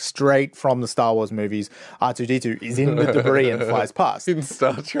resolution, like straight from the Star Wars movies, R2-D2 is in the debris and flies past. In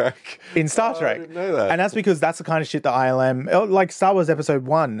Star Trek. In Star Trek. I didn't know that. And that's because that's the kind of shit that ILM, like Star Wars Episode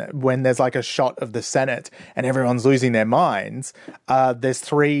 1, when there's like a shot of the Senate and everyone's losing their minds, there's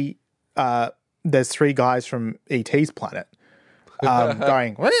three guys from E.T.'s planet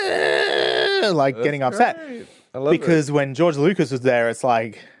going, like getting upset. I love because when George Lucas was there, it's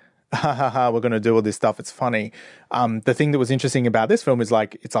like... we're going to do all this stuff. It's funny. The thing that was interesting about this film is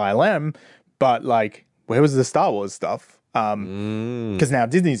like it's ILM, but like where was the Star Wars stuff? Because now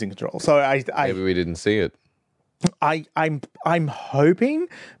Disney's in control. So maybe we didn't see it. I'm hoping,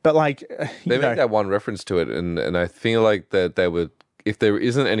 but like they make that one reference to it, and I feel like that they would. If there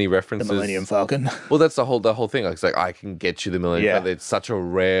isn't any references, the Millennium Falcon. Well, that's the whole thing. It's like I can get you the Millennium Falcon. It's such a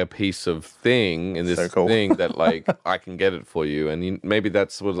rare piece of thing in this thing that like I can get it for you, and maybe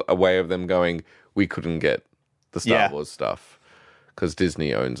that's was a way of them going. We couldn't get the Star Wars stuff because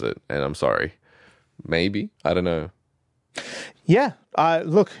Disney owns it, and I'm sorry. Maybe I don't know. Yeah,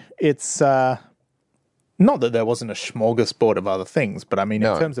 look, it's Not that there wasn't a smorgasbord of other things, but I mean,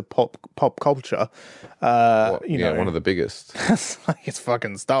 in terms of pop culture, one of the biggest. it's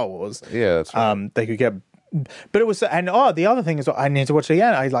fucking Star Wars. Yeah, that's right. They could get, but it was, and the other thing is, I need to watch it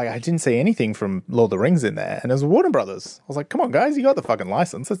again. I didn't see anything from Lord of the Rings in there, and it was Warner Brothers. I was like, come on, guys, you got the fucking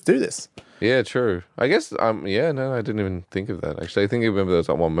license. Let's do this. Yeah, true. I guess, I didn't even think of that. Actually, I think I remember there was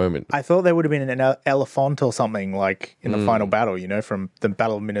one moment. I thought there would have been an elephant or something, like, in the final battle, from the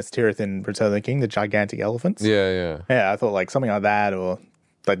Battle of Minas Tirith in Return of the King, the gigantic elephants. Yeah. Yeah, I thought, like, something like that, or,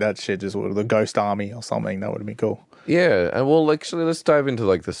 like, that shit, just the Ghost Army or something. That would have been cool. Yeah, and well, actually, let's dive into,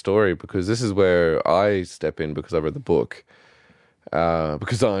 like, the story, because this is where I step in, because I read the book. Oh,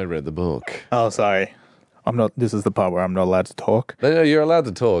 sorry. This is the part where I'm not allowed to talk. No, you're allowed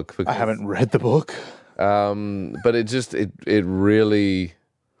to talk. I haven't read the book. But it really,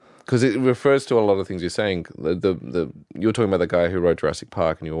 because it refers to a lot of things you're saying. You were talking about the guy who wrote Jurassic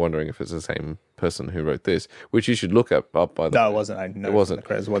Park, and you were wondering if it's the same person who wrote this, which you should look up by the way. No, it wasn't. It wasn't.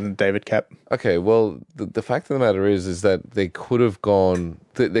 It wasn't David Kep. Okay, well, the fact of the matter is that they could have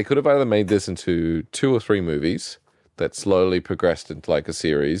they could have either made this into 2 or 3 movies that slowly progressed into like a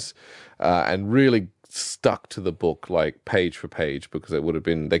series, and really stuck to the book like page for page, because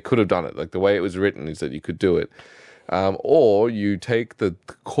they could have done it. Like the way it was written is that you could do it. Or you take the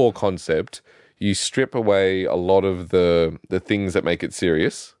core concept, you strip away a lot of the things that make it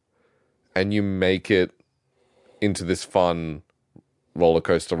serious, and you make it into this fun roller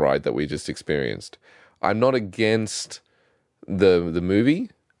coaster ride that we just experienced. I'm not against the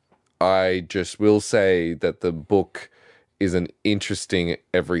movie. I just will say that the book is an interesting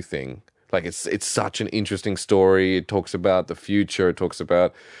everything. Like it's such an interesting story. It talks about the future. It talks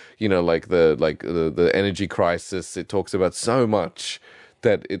about, like the energy crisis. It talks about so much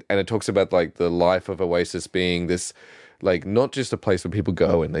and it talks about like the life of Oasis being this, like not just a place where people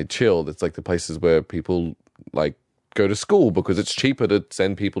go and they chill. It's like the places where people like go to school, because it's cheaper to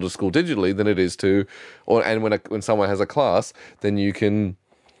send people to school digitally than it is and when someone has a class, then you can,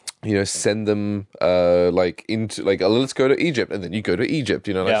 send them into let's go to Egypt, and then you go to Egypt,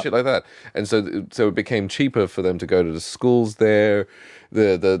 shit like that. And so it became cheaper for them to go to the schools there.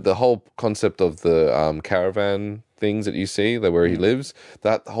 The whole concept of the caravan things that you see where he lives,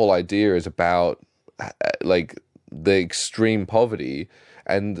 that whole idea is about like the extreme poverty,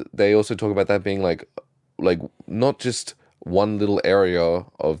 and they also talk about that being like not just one little area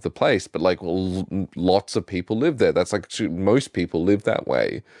of the place, but like lots of people live there. That's like most people live that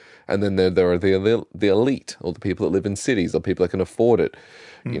way. And then there are the elite, or the people that live in cities, or people that can afford it.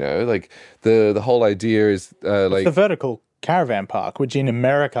 Like the whole idea is like the vertical caravan park, which in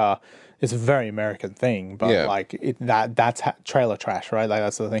America is a very American thing, but that's trailer trash, right? Like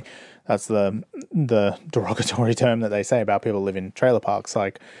that's the thing. That's the derogatory term that they say about people live in trailer parks.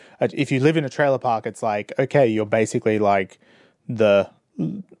 Like if you live in a trailer park, it's like, okay, you're basically like you're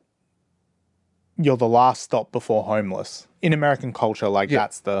the last stop before homeless. In American culture,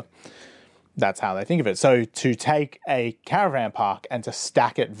 that's how they think of it. So to take a caravan park and to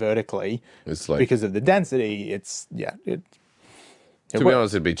stack it vertically, it's like, because of the density, to be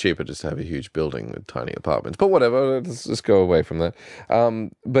honest, it'd be cheaper just to have a huge building with tiny apartments. But whatever, let's just go away from that.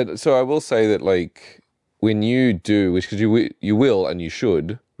 But so I will say that, like, when you do, which because you will and you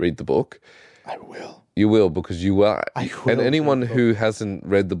should read the book. I will. You will, because you are. I will. And anyone who hasn't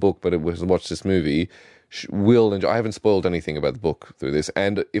read the book but has watched this movie will enjoy. I haven't spoiled anything about the book through this,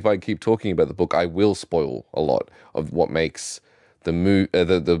 and if I keep talking about the book, I will spoil a lot of what makes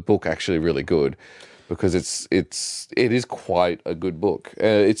the book actually really good, because it is quite a good book.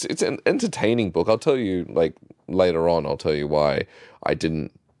 It's an entertaining book. I'll tell you, like, later on, I'll tell you why I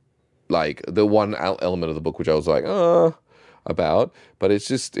didn't like the one element of the book which I was like about, but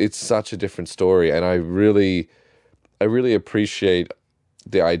it's such a different story, and I really appreciate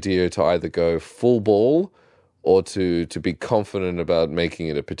the idea to either go full ball or to be confident about making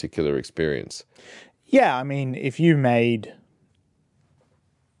it a particular experience. Yeah, I mean, if you made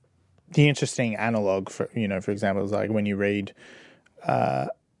the interesting analog for example, is like when you read,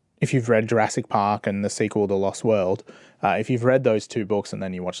 if you've read Jurassic Park and the sequel, The Lost World, if you've read those 2 books and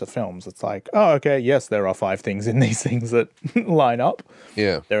then you watch the films, it's like, oh, okay, yes, there are 5 things in these things that line up.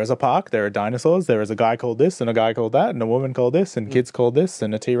 Yeah. There is a park, there are dinosaurs, there is a guy called this and a guy called that and a woman called this and kids called this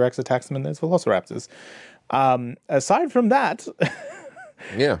and a T-Rex attacks them and there's velociraptors. Aside from that,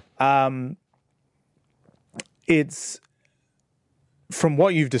 yeah, it's... From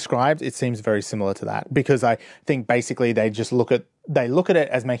what you've described, it seems very similar to that, because I think basically they look at it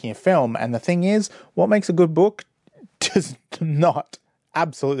as making a film, and the thing is, what makes a good book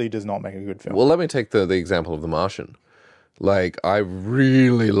absolutely does not make a good film. Well, let me take the example of The Martian. Like, I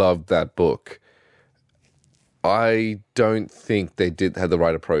really loved that book, I don't think they had the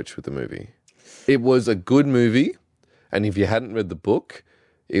right approach with the movie. It was a good movie, and if you hadn't read the book,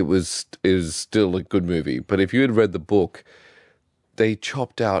 it was still a good movie. But if you had read the book, they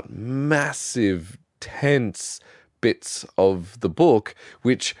chopped out massive, tense bits of the book,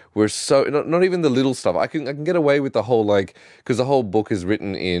 which were so not even the little stuff. I can get away with the whole, like, because the whole book is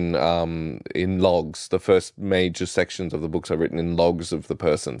written in logs. The first major sections of the books are written in logs of the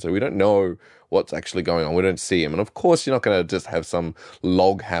person, so we don't know what's actually going on. We don't see him, and of course, you're not going to just have some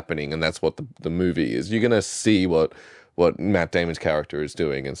log happening, and that's what the movie is. You're going to see what Matt Damon's character is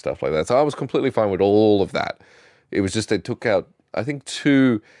doing and stuff like that. So I was completely fine with all of that. It was just they took out, I think,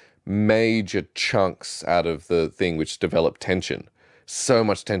 two major chunks out of the thing which developed tension. So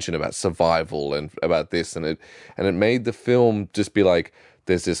much tension about survival and about this, and it made the film just be like,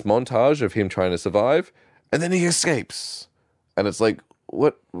 there's this montage of him trying to survive, and then he escapes. And it's like,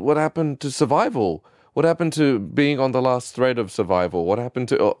 what happened to survival? What happened to being on the last thread of survival? What happened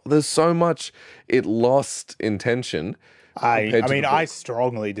to... there's so much it lost in tension. I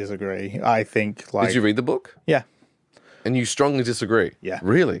strongly disagree. I think, like... Did you read the book? Yeah. And you strongly disagree? Yeah.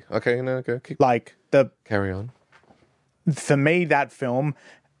 Really? Okay, no, go. Carry on. For me,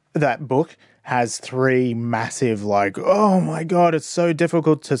 that book has three massive, like, oh my God, it's so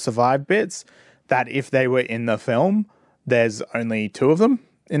difficult to survive bits that if they were in the film, there's only two of them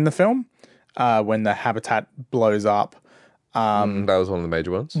in the film. When the habitat blows up. That was one of the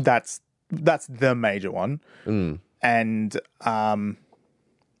major ones? That's the major one. And... well,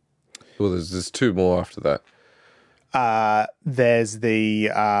 there's two more after that. There's the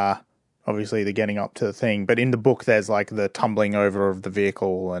obviously the getting up to the thing, but in the book there's like the tumbling over of the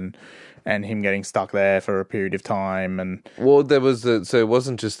vehicle and him getting stuck there for a period of time. And well, there was so it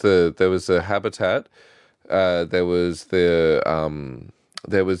wasn't just there was a habitat. There was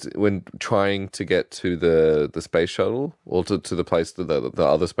when trying to get to the space shuttle, or to the place, the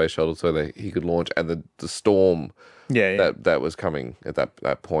other space shuttle, so that he could launch, and the storm that was coming at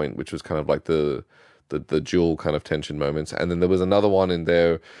that point, which was kind of like the dual kind of tension moments. And then there was another one in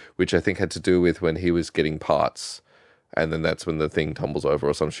there which I think had to do with when he was getting parts, and then that's when the thing tumbles over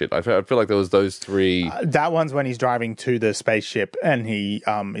or some shit. I feel like there was those three. That one's when he's driving to the spaceship and he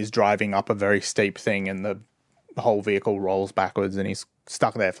is driving up a very steep thing, and the whole vehicle rolls backwards, and he's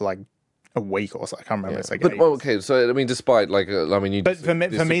stuck there for like a week or so. I can't remember. It's like okay, so I mean, despite like, you. But for me,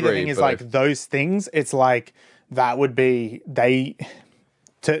 the thing is like those things. It's like that would be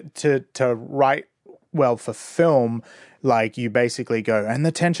to write well for film. Like you basically go, and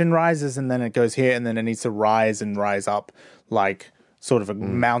the tension rises, and then it goes here, and then it needs to rise up like sort of a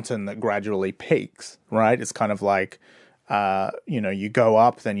mountain that gradually peaks. Right? It's kind of like. You go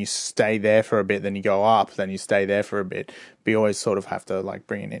up, then you stay there for a bit, then you go up, then you stay there for a bit. But you always sort of have to like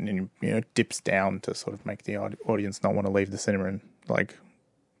bring it in, and dips down to sort of make the audience not want to leave the cinema and like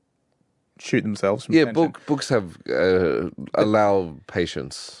shoot themselves. From tension. Books have allow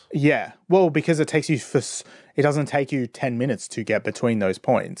patience. Yeah, well, because it doesn't take you 10 minutes to get between those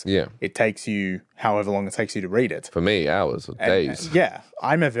points. Yeah, it takes you however long it takes you to read it. For me, hours or days. Yeah,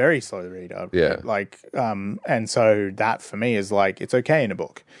 I'm a very slow reader. Yeah, and so that for me is like it's okay in a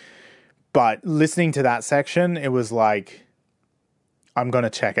book, but listening to that section, it was like I'm gonna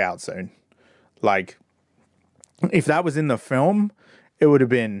check out soon. Like if that was in the film, it would have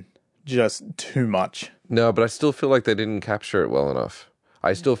been just too much. No, but I still feel like they didn't capture it well enough.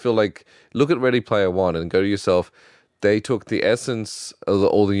 I still feel like, look at Ready Player One and go to yourself, they took the essence of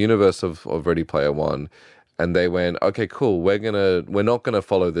the universe of Ready Player One, and they went, okay, cool, we're not gonna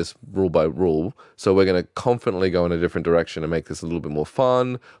follow this rule by rule, so we're gonna confidently go in a different direction and make this a little bit more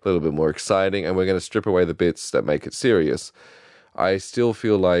fun, a little bit more exciting, and we're gonna strip away the bits that make it serious. I still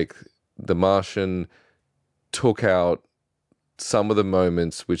feel like The Martian took out some of the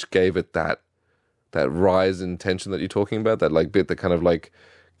moments which gave it that rise in tension that you're talking about, that like bit that kind of like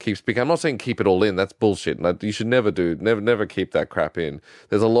keeps speaking. I'm not saying keep it all in. That's bullshit. Like, you should never keep that crap in.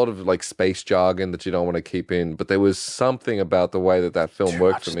 There's a lot of like space jargon that you don't want to keep in, but there was something about the way that film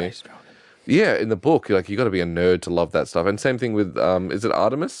worked for me. Yeah, in the book, you got to be a nerd to love that stuff. And same thing with is it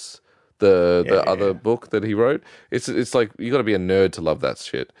Artemis? The other book that he wrote, it's like you got to be a nerd to love that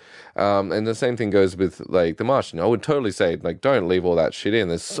shit, and the same thing goes with like The Martian. I would totally say like don't leave all that shit in.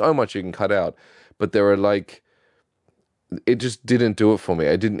 There's so much you can cut out, but there are like it just didn't do it for me.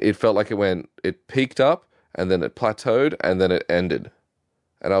 It felt like it peaked up and then it plateaued and then it ended,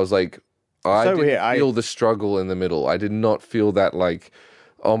 and I was like, I didn't feel the struggle in the middle. I did not feel that like,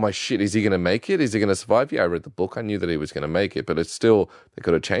 oh my shit, is he going to make it? Is he going to survive? Yeah, I read the book. I knew that he was going to make it, but it's still, they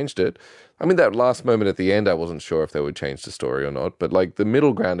could have changed it. I mean, that last moment at the end, I wasn't sure if they would change the story or not, but like the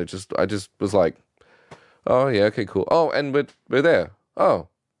middle ground, I just was like, Oh, yeah, okay, cool. Oh, and we're there. Oh.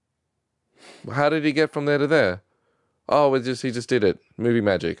 How did he get from there to there? Oh, he just did it. Movie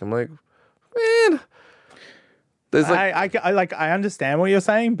magic. I'm like, man. There's like... I understand what you're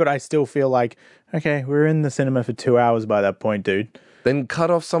saying, but I still feel like, okay, we're in the cinema for 2 hours by that point, dude. Then cut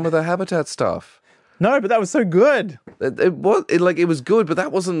off some of the habitat stuff. No, but that was so good. It was good, but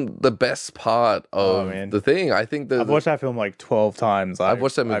that wasn't the best part of the thing. I think I've watched that film like 12 times. I've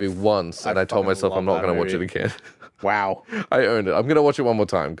watched that movie once, and I told myself I'm not going to watch it again. Wow. I earned it. I'm going to watch it one more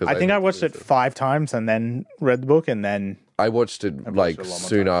time. I think I watched it 5 times and then read the book, and then... I watched it like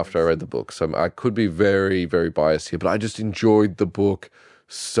soon after I read the book, so I could be very, very biased here, but I just enjoyed the book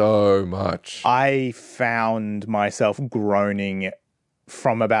so much. I found myself groaning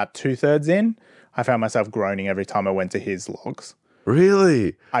from about 2/3 in. I found myself groaning every time I went to his logs.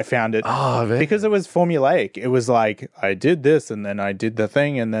 Really? I found it because it was formulaic. It was like, I did this and then I did the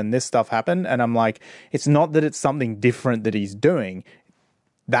thing and then this stuff happened. And I'm like, it's not that it's something different that he's doing.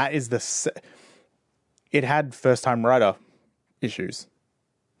 That is it had first time writer issues.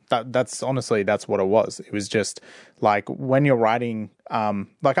 That's honestly, that's what it was. It was just like when you're writing,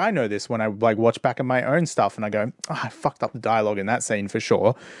 like I know this when I like watch back at my own stuff and I go, I fucked up the dialogue in that scene for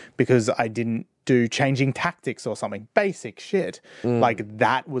sure because I didn't do changing tactics or something, basic shit. Like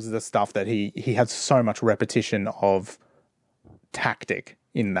that was the stuff that he had so much repetition of tactic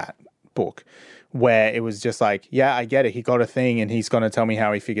in that book where it was just like, yeah, I get it. He got a thing and he's going to tell me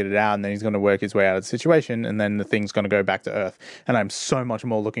how he figured it out and then he's going to work his way out of the situation and then the thing's going to go back to Earth. And I'm so much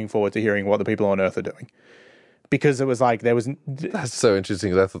more looking forward to hearing what the people on Earth are doing. Because it was like there was... That's so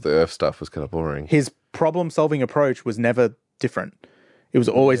interesting because I thought the Earth stuff was kind of boring. His problem-solving approach was never different. It was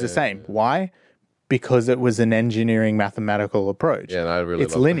always the same. Why? Because it was an engineering mathematical approach. Yeah, and I really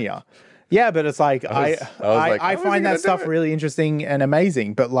it's linear. That. Yeah, but it's like I find that stuff really interesting and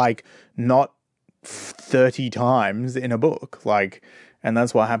amazing, but like not 30 times in a book. Like, and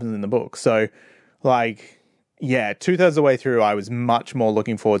that's what happens in the book. So like, yeah, 2/3 of the way through, I was much more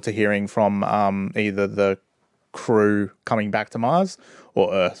looking forward to hearing from either the crew coming back to Mars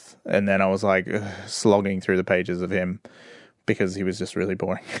or Earth. And then I was like slogging through the pages of him because he was just really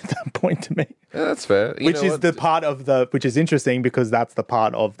boring at that point to me. Yeah, that's fair. Which is interesting because that's the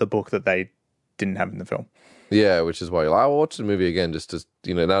part of the book that they didn't have in the film. Yeah, which is why I'll watch the movie again just to,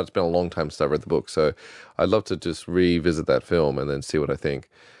 now it's been a long time since I read the book. So I'd love to just revisit that film and then see what I think.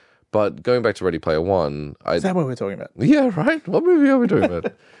 But going back to Ready Player One... Is that what we're talking about? Yeah, right. What movie are we talking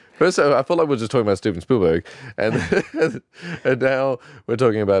about? First, I felt like we were just talking about Steven Spielberg, and and now we're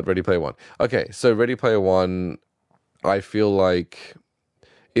talking about Ready Player One. Okay, so Ready Player One, I feel like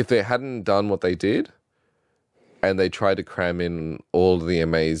if they hadn't done what they did, and they tried to cram in all the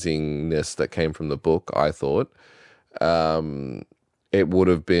amazingness that came from the book, I thought, it would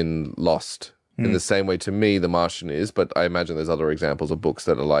have been lost. In the same way, to me, The Martian is, but I imagine there's other examples of books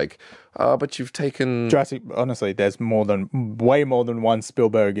that are like, but you've taken... Jurassic, honestly, there's way more than one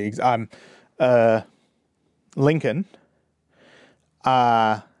Spielberg. Lincoln,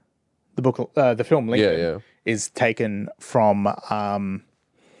 the book, the film Lincoln, is taken from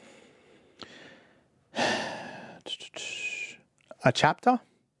a chapter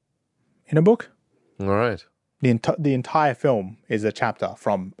in a book. All right. The entire film is a chapter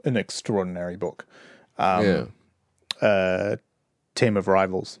from an extraordinary book. Team of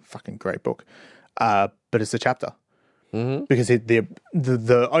Rivals, fucking great book. But it's a chapter. Mm-hmm. Because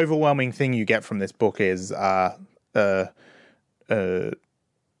the overwhelming thing you get from this book is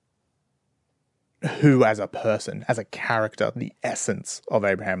who as a person, as a character, the essence of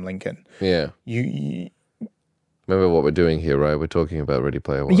Abraham Lincoln. Yeah. You remember what we're doing here, right? We're talking about Ready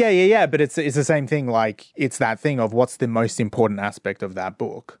Player One. Yeah. But it's the same thing. Like, it's that thing of what's the most important aspect of that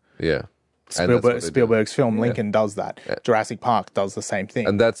book. Yeah. Spielberg's film Lincoln does that. Yeah. Jurassic Park does the same thing.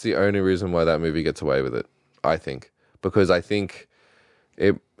 And that's the only reason why that movie gets away with it, I think. Because I think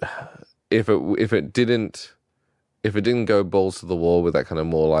if it didn't go balls to the wall with that kind of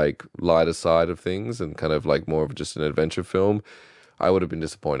more like lighter side of things and kind of like more of just an adventure film, I would have been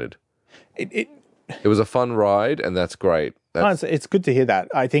disappointed. It was a fun ride, and that's great. It's good to hear that.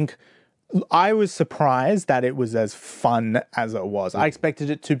 I think I was surprised that it was as fun as it was. I expected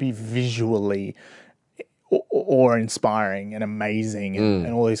it to be visually awe-inspiring and amazing and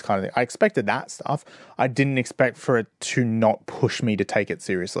all these kind of things. I expected that stuff. I didn't expect for it to not push me to take it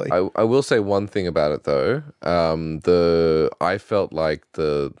seriously. I will say one thing about it, though. I felt like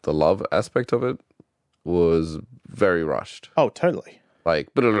the love aspect of it was very rushed. Oh, totally. Like,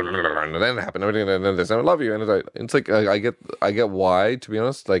 and then it happened, and I love you, and it's like I get why, to be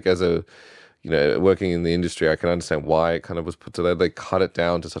honest. Like, as a working in the industry, I can understand why it kind of was put to that. They cut it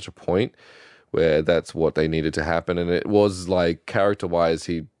down to such a point, where that's what they needed to happen. And it was like character-wise,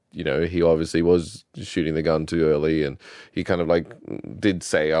 he obviously was shooting the gun too early, and he kind of like did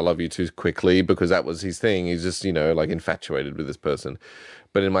say, I love you too quickly, because that was his thing. He's just, like infatuated with this person.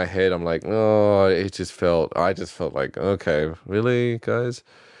 But in my head, I'm like, oh, I just felt like, okay, really, guys?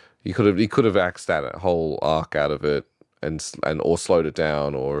 He could have axed that whole arc out of it and or slowed it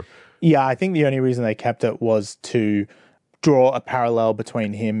down, or... Yeah, I think the only reason they kept it was to draw a parallel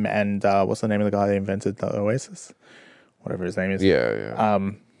between him and what's the name of the guy that invented the Oasis? Whatever his name is. Yeah.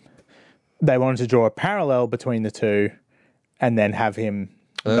 They wanted to draw a parallel between the two and then have him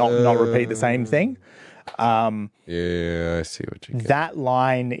not repeat the same thing. Yeah, I see what you get. That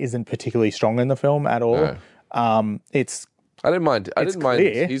line isn't particularly strong in the film at all. No. I didn't mind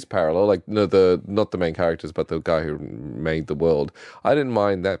his parallel, like not the main characters, but the guy who made the world. I didn't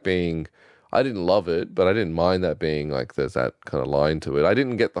mind that being... I didn't love it, but I didn't mind that being like there's that kind of line to it. I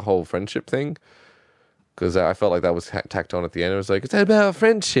didn't get the whole friendship thing, because I felt like that was tacked on at the end. It was like, it's about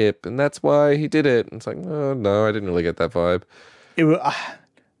friendship, and that's why he did it. And it's like, oh, no, I didn't really get that vibe.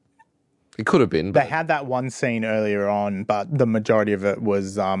 It could have been. They had that one scene earlier on, but the majority of it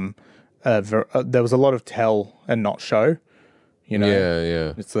was there was a lot of tell and not show.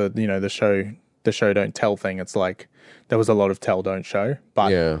 Yeah. It's the show don't tell thing. It's like there was a lot of tell don't show,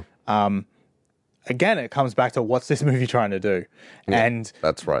 but again, it comes back to what's this movie trying to do, and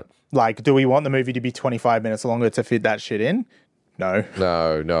that's right. Like, do we want the movie to be 25 minutes longer to fit that shit in? No,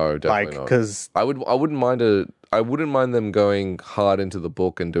 definitely not. Because I wouldn't mind them going hard into the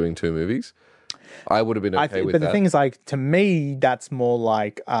book and doing 2 movies. I would have been okay with that. But the thing is, like, to me, that's more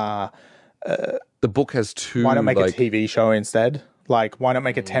like the book has 2. Why not make a TV show instead? Like, why not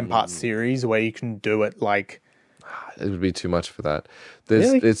make a 10-part series where you can do it like? It would be too much for that.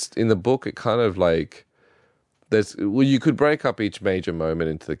 Really? It's in the book. It kind of like you could break up each major moment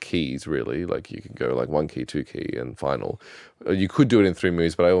into the keys. Really, like you can go like 1 key, 2 key, and final. You could do it in 3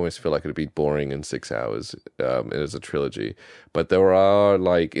 movies, but I almost feel like it'd be boring in 6 hours as a trilogy. But there are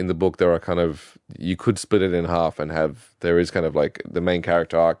like in the book, there are kind of you could split it in half and there is kind of like the main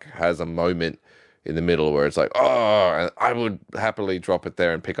character arc has a moment in the middle where it's like, oh, I would happily drop it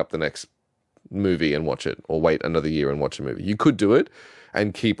there and pick up the next movie and watch it, or wait another year and watch a movie. You could do it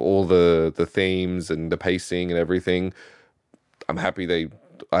and keep all the themes and the pacing and everything. I'm happy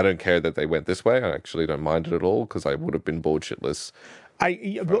I don't care that they went this way. I actually don't mind it at all, because I would have been bored shitless.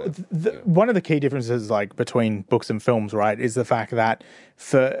 One of the key differences, like, between books and films, right, is the fact that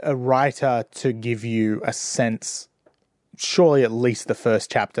for a writer to give you a sense, surely at least the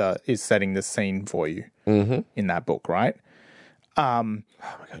first chapter is setting the scene for you in that book, right? Oh my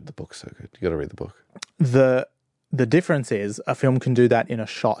God, the book's so good. You got to read the book. The difference is a film can do that in a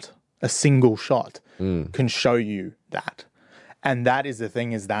shot. A single shot can show you that. And that is the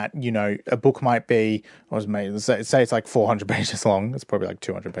thing, is that, a book might be, say it's like 400 pages long. It's probably like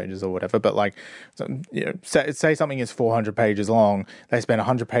 200 pages or whatever. But like, say something is 400 pages long. They spend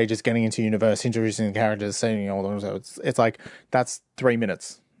 100 pages getting into universe, introducing the characters, saying all those. So it's like, that's 3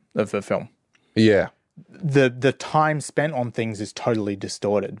 minutes of the film. Yeah. The time spent on things is totally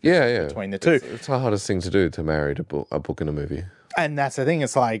distorted between the two. It's the hardest thing to do, to marry a book and a movie. And that's the thing.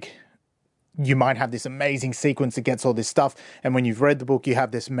 It's like, you might have this amazing sequence that gets all this stuff, and when you've read the book, you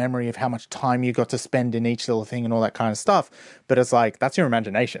have this memory of how much time you got to spend in each little thing and all that kind of stuff. But it's like, that's your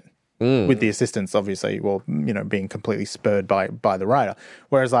imagination, with the assistance, obviously, being completely spurred by the writer.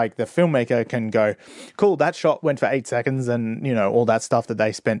 Whereas, like, the filmmaker can go, cool, that shot went for 8 seconds, and all that stuff that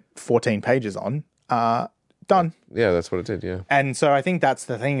they spent 14 pages on, done. Yeah, that's what it did, yeah. And so I think that's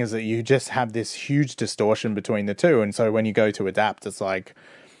the thing, is that you just have this huge distortion between the two. And so when you go to adapt, it's like,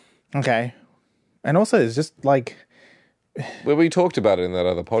 okay. And also, it's just like... Well, we talked about it in that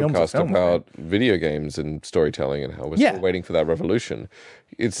other podcast about video games and storytelling and how we're still waiting for that revolution.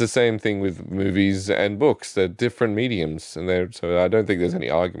 It's the same thing with movies and books. They're different mediums, and so I don't think there's any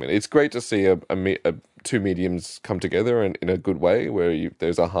argument. It's great to see two mediums come together in a good way, where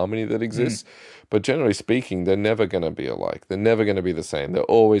there's a harmony that exists. But generally speaking, they're never going to be alike. They're never going to be the same. They're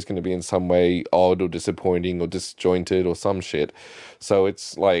always going to be in some way odd or disappointing or disjointed or some shit. So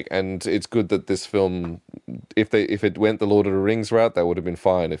it's like, and it's good that this film, if it went the Lord of the Rings route, that would have been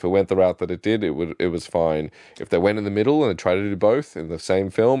fine. If it went the route that it did, it was fine. If they went in the middle and they tried to do both in the same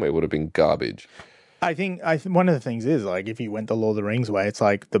film, it would have been garbage. I think one of the things is, like, if you went the Lord of the Rings way, it's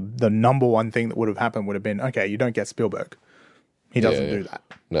like the number one thing that would have happened would have been, okay, you don't get Spielberg. He doesn't do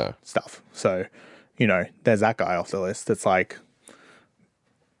that stuff. So, there's that guy off the list. It's like,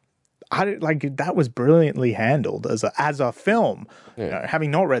 that was brilliantly handled as a film. Yeah.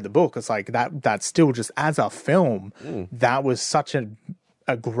 Having not read the book, it's like that's still just as a film. That was such a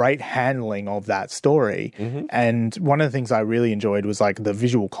a great handling of that story. And one of the things I really enjoyed was like the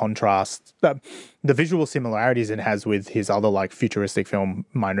visual contrast, the visual similarities it has with his other like futuristic film,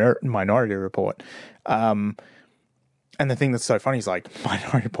 Minority Report. And the thing that's so funny is like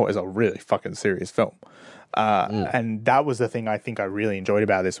Minority Report is a really fucking serious film. And that was the thing I think I really enjoyed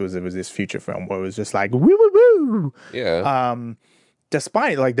about this was it was this future film where it was just like, woo, woo, woo. Yeah.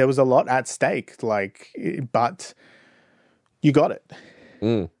 Despite like there was a lot at stake, like, but you got it.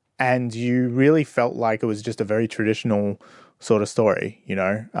 And you really felt like it was just a very traditional sort of story, you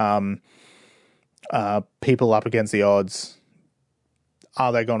know, people up against the odds.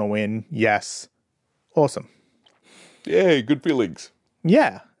 Are they going to win? Yes. Awesome. Yay, good feelings.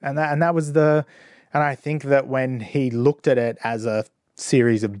 Yeah. And that was and I think that when he looked at it as a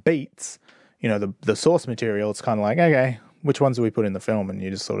series of beats, you know, the source material, it's kind of like, okay, which ones do we put in the film? And you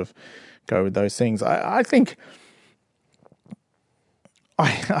just sort of go with those things. I think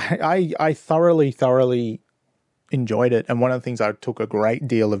I thoroughly enjoyed it. And one of the things I took a great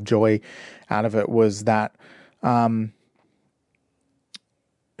deal of joy out of it was that, you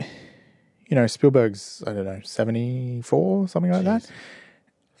know, Spielberg's, I don't know, 74, something like that.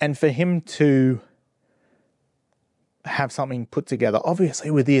 And for him to have something put together, obviously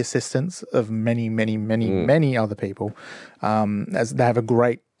with the assistance of many other people, as they have a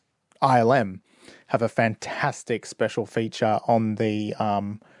great ILM, have a fantastic special feature on the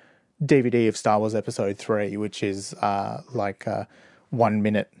DVD of Star Wars Episode 3, which is like 1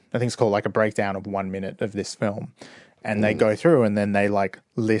 minute. I think it's called like a breakdown of 1 minute of this film. And they go through and then they like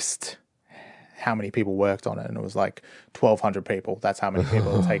list how many people worked on it. And it was like 1,200 people. That's how many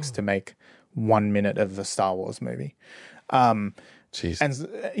people it takes to make 1 minute of a Star Wars movie. Jeez. And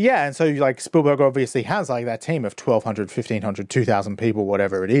yeah, and so like Spielberg obviously has like that team of 1,200, 1,500, 2,000 people,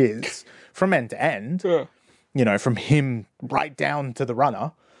 whatever it is, from end to end. Yeah. You know, from him right down to the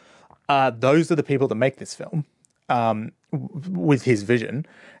runner. Those are the people that make this film with his vision.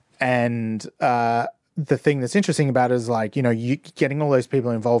 And the thing that's interesting about it is like, you know, you getting all those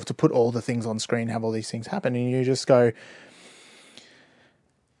people involved to put all the things on screen, have all these things happen, and you just go,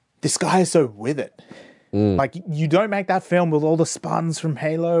 this guy is so with it. Like, you don't make that film with all the spuns from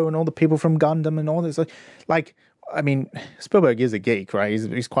Halo and all the people from Gundam and all this. Like, I mean, Spielberg is a geek, right?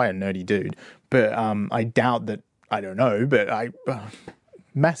 He's quite a nerdy dude. But I doubt that, I don't know, but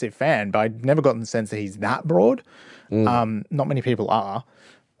massive fan, but I've never gotten the sense that he's that broad. Not many people are.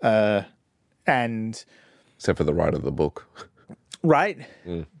 And except for the writer of the book. Right.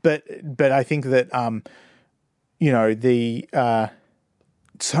 But I think that, you know,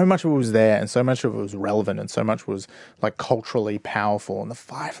 so much of it was there and so much of it was relevant and so much was like culturally powerful and the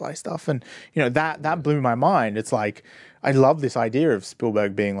Firefly stuff. And, you know, that blew my mind. It's like, I love this idea of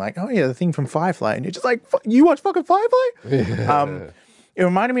Spielberg being like, oh yeah, the thing from Firefly. And you're just like, you watch fucking Firefly? Yeah. It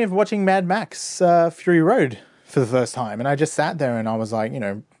reminded me of watching Mad Max Fury Road for the first time. And I just sat there and I was like, you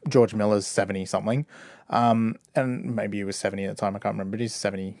know, George Miller's 70 something. And maybe he was 70 at the time. I can't remember, but he's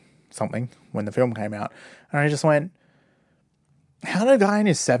 70 something when the film came out. And I just went, how did a guy in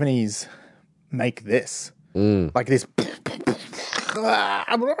his 70s make this? Like this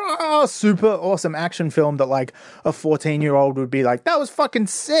super awesome action film that like a 14-year-old would be like, that was fucking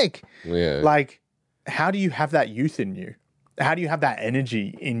sick. Yeah. Like, how do you have that youth in you? How do you have that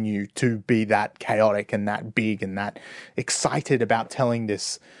energy in you to be that chaotic and that big and that excited about telling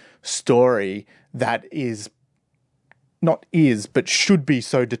this story that is not is, but should be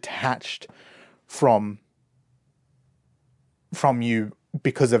so detached from you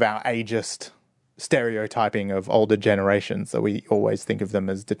because of our ageist stereotyping of older generations, that we always think of them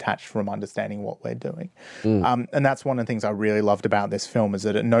as detached from understanding what we're doing. And that's one of the things I really loved about this film, is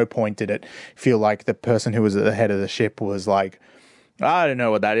that at no point did it feel like the person who was at the head of the ship was like, I don't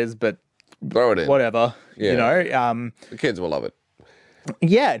know what that is, but throw it in. Whatever. Yeah. You know? The kids will love it.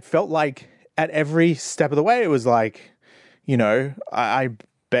 Yeah, it felt like at every step of the way, it was like, you know, I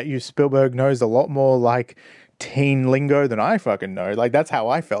bet you Spielberg knows a lot more like teen lingo than I fucking know. Like, that's how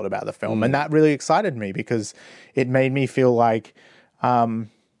I felt about the film. And that really excited me because it made me feel like, it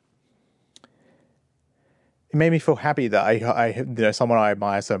made me feel happy that I you know, someone I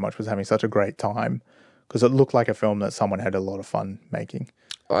admire so much was having such a great time, because it looked like a film that someone had a lot of fun making.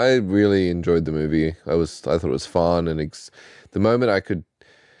 I really enjoyed the movie. I thought it was fun, and the moment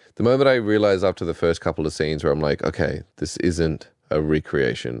I realized after the first couple of scenes where I'm like, okay, this isn't a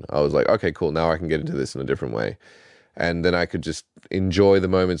recreation, I was like, okay, cool, now I can get into this in a different way. And then I could just enjoy the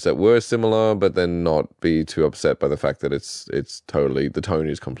moments that were similar, but then not be too upset by the fact that it's totally, the tone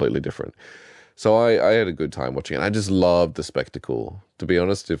is completely different. So I had a good time watching it. I just loved the spectacle. To be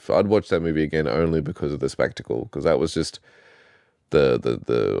honest, if I'd watch that movie again only because of the spectacle, because that was just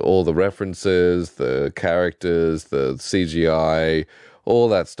the all the references, the characters, the CGI, all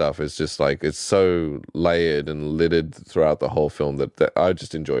that stuff is just like, it's so layered and littered throughout the whole film that I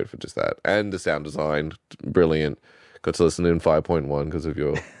just enjoyed for just that. And the sound design, brilliant. Got to listen in 5.1 because of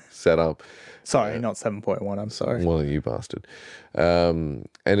your setup. Sorry, not 7.1. I'm sorry. Well, you bastard. And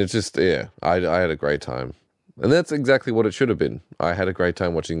it's just, yeah, I had a great time. And that's exactly what it should have been. I had a great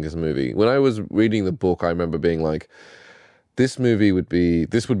time watching this movie. When I was reading the book, I remember being like, this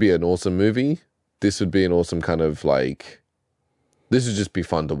would be an awesome movie. This would be an awesome kind of like, this would just be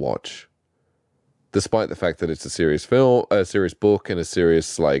fun to watch. Despite the fact that it's a serious film, a serious book, and a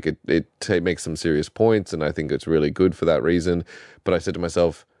serious, like, it makes some serious points, and I think it's really good for that reason. But I said to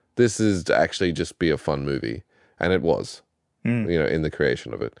myself, this is to actually just be a fun movie. And it was, in the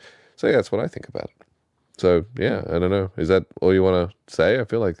creation of it. So yeah, that's what I think about it. So yeah, I don't know. Is that all you want to say? I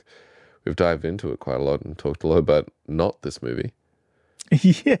feel like we've dived into it quite a lot and talked a lot about not this movie.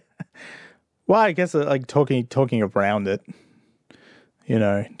 Yeah. Well, I guess like talking around it,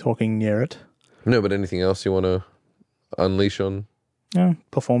 talking near it. No, but anything else you want to unleash on? Yeah,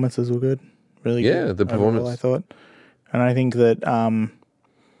 performances were good. Really good. Yeah, the performance. Overall, I thought. And I think that...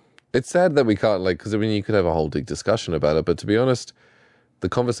 it's sad that we can't, like, because I mean, you could have a whole big discussion about it, but to be honest, the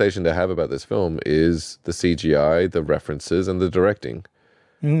conversation to have about this film is the CGI, the references, and the directing.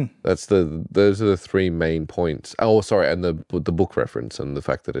 Those are the three main points. Oh, sorry, and the book reference and the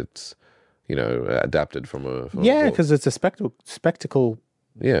fact that it's, adapted from a book. Because it's a spectacle.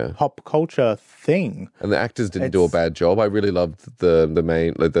 Yeah, pop culture thing, and the actors didn't do a bad job. I really loved the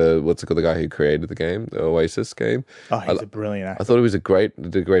main, like, what's it called, the guy who created the game, the Oasis game. Oh, he's a brilliant actor. I thought did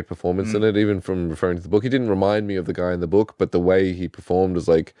a great performance in it, even from referring to the book. He didn't remind me of the guy in the book, but the way he performed was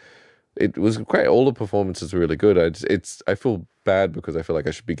like, it was great. All the performances were really good. I feel bad because I feel like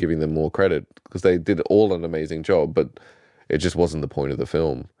I should be giving them more credit because they did all an amazing job, but it just wasn't the point of the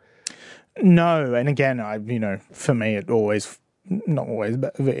film. No, and again, for me, it always. Not always,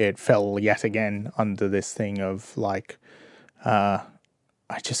 but it fell yet again under this thing of like, I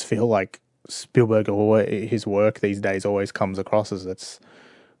just feel like Spielberg, or his work these days, always comes across as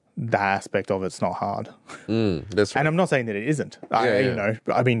that aspect of it's not hard. That's right. And I'm not saying that it isn't. I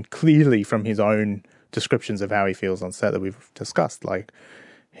mean, clearly from his own descriptions of how he feels on set that we've discussed, like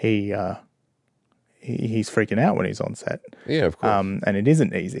he's freaking out when he's on set. Yeah, of course. And it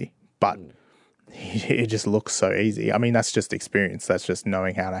isn't easy, but. It just looks so easy. I mean, that's just experience. That's just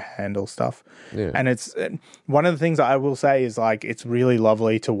knowing how to handle stuff. Yeah. And it's one of the things I will say is like it's really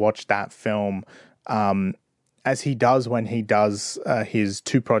lovely to watch that film as he does when he does his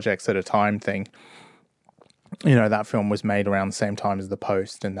 2 projects at a time thing. That film was made around the same time as The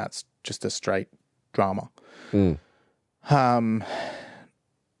Post, and that's just a straight drama.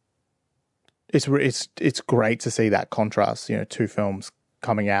 It's great to see that contrast. 2 films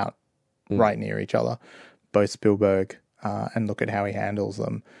coming out right near each other, both Spielberg, and look at how he handles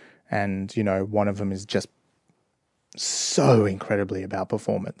them. And, one of them is just so incredibly about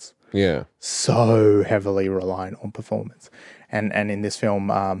performance. Yeah. So heavily reliant on performance. And in this film,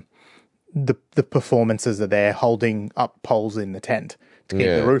 the performances are there holding up poles in the tent to keep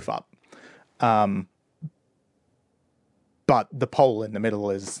the roof up. But the pole in the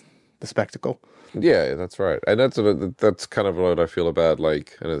middle is the spectacle. Yeah, that's right. And that's kind of what I feel about,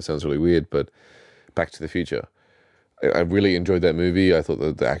 like, I know that sounds really weird, but Back to the Future. I really enjoyed that movie. I thought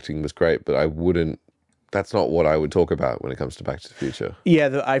that the acting was great, but that's not what I would talk about when it comes to Back to the Future.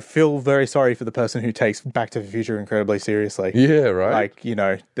 Yeah, I feel very sorry for the person who takes Back to the Future incredibly seriously. Yeah, right. Like,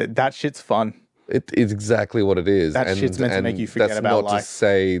 that shit's fun. It's exactly what it is. That shit's meant to make you forget about life. That's not to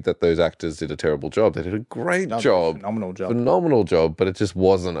say that those actors did a terrible job. They did a great job. Phenomenal job, but it just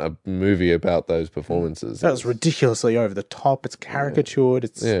wasn't a movie about those performances. That was ridiculously over the top. It's caricatured.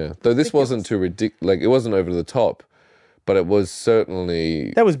 Though this wasn't too ridiculous. Like, it wasn't over the top, but it was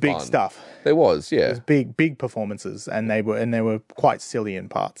certainly That was big fun. stuff. There was, yeah. It was big performances, and they were quite silly in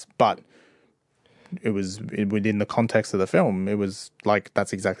parts, but it was within the context of the film. It was like,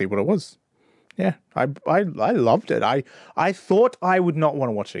 that's exactly what it was. Yeah, I loved it. I thought I would not want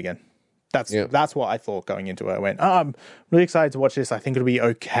to watch it again. That's what I thought going into it. I went, I'm really excited to watch this. I think it'll be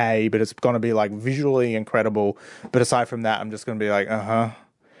okay, but it's going to be like visually incredible. But aside from that, I'm just going to be like,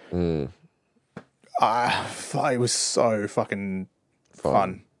 it was so fucking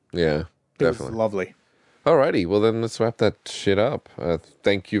fun. Yeah, definitely. It was lovely. Alrighty, well then let's wrap that shit up.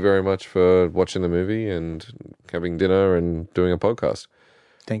 Thank you very much for watching the movie and having dinner and doing a podcast.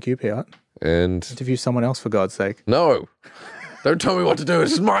 Thank you, Piat. And interview someone else, for God's sake. No, don't tell me what to do.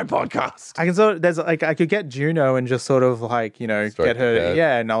 This is my podcast. I could get Juno and just sort of like, get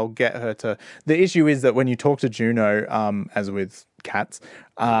her, and I'll get her to. The issue is that when you talk to Juno, as with cats.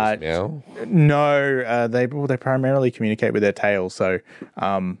 Meow. No, they primarily communicate with their tails, so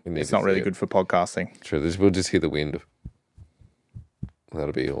it's not really good for podcasting. True, we'll just hear the wind.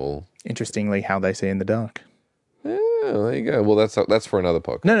 That'll be all. Interestingly, how they see in the dark. Oh, there you go. Well, that's for another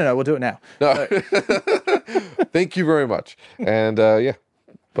podcast. No, we'll do it now. No. Thank you very much. And,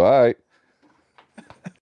 bye.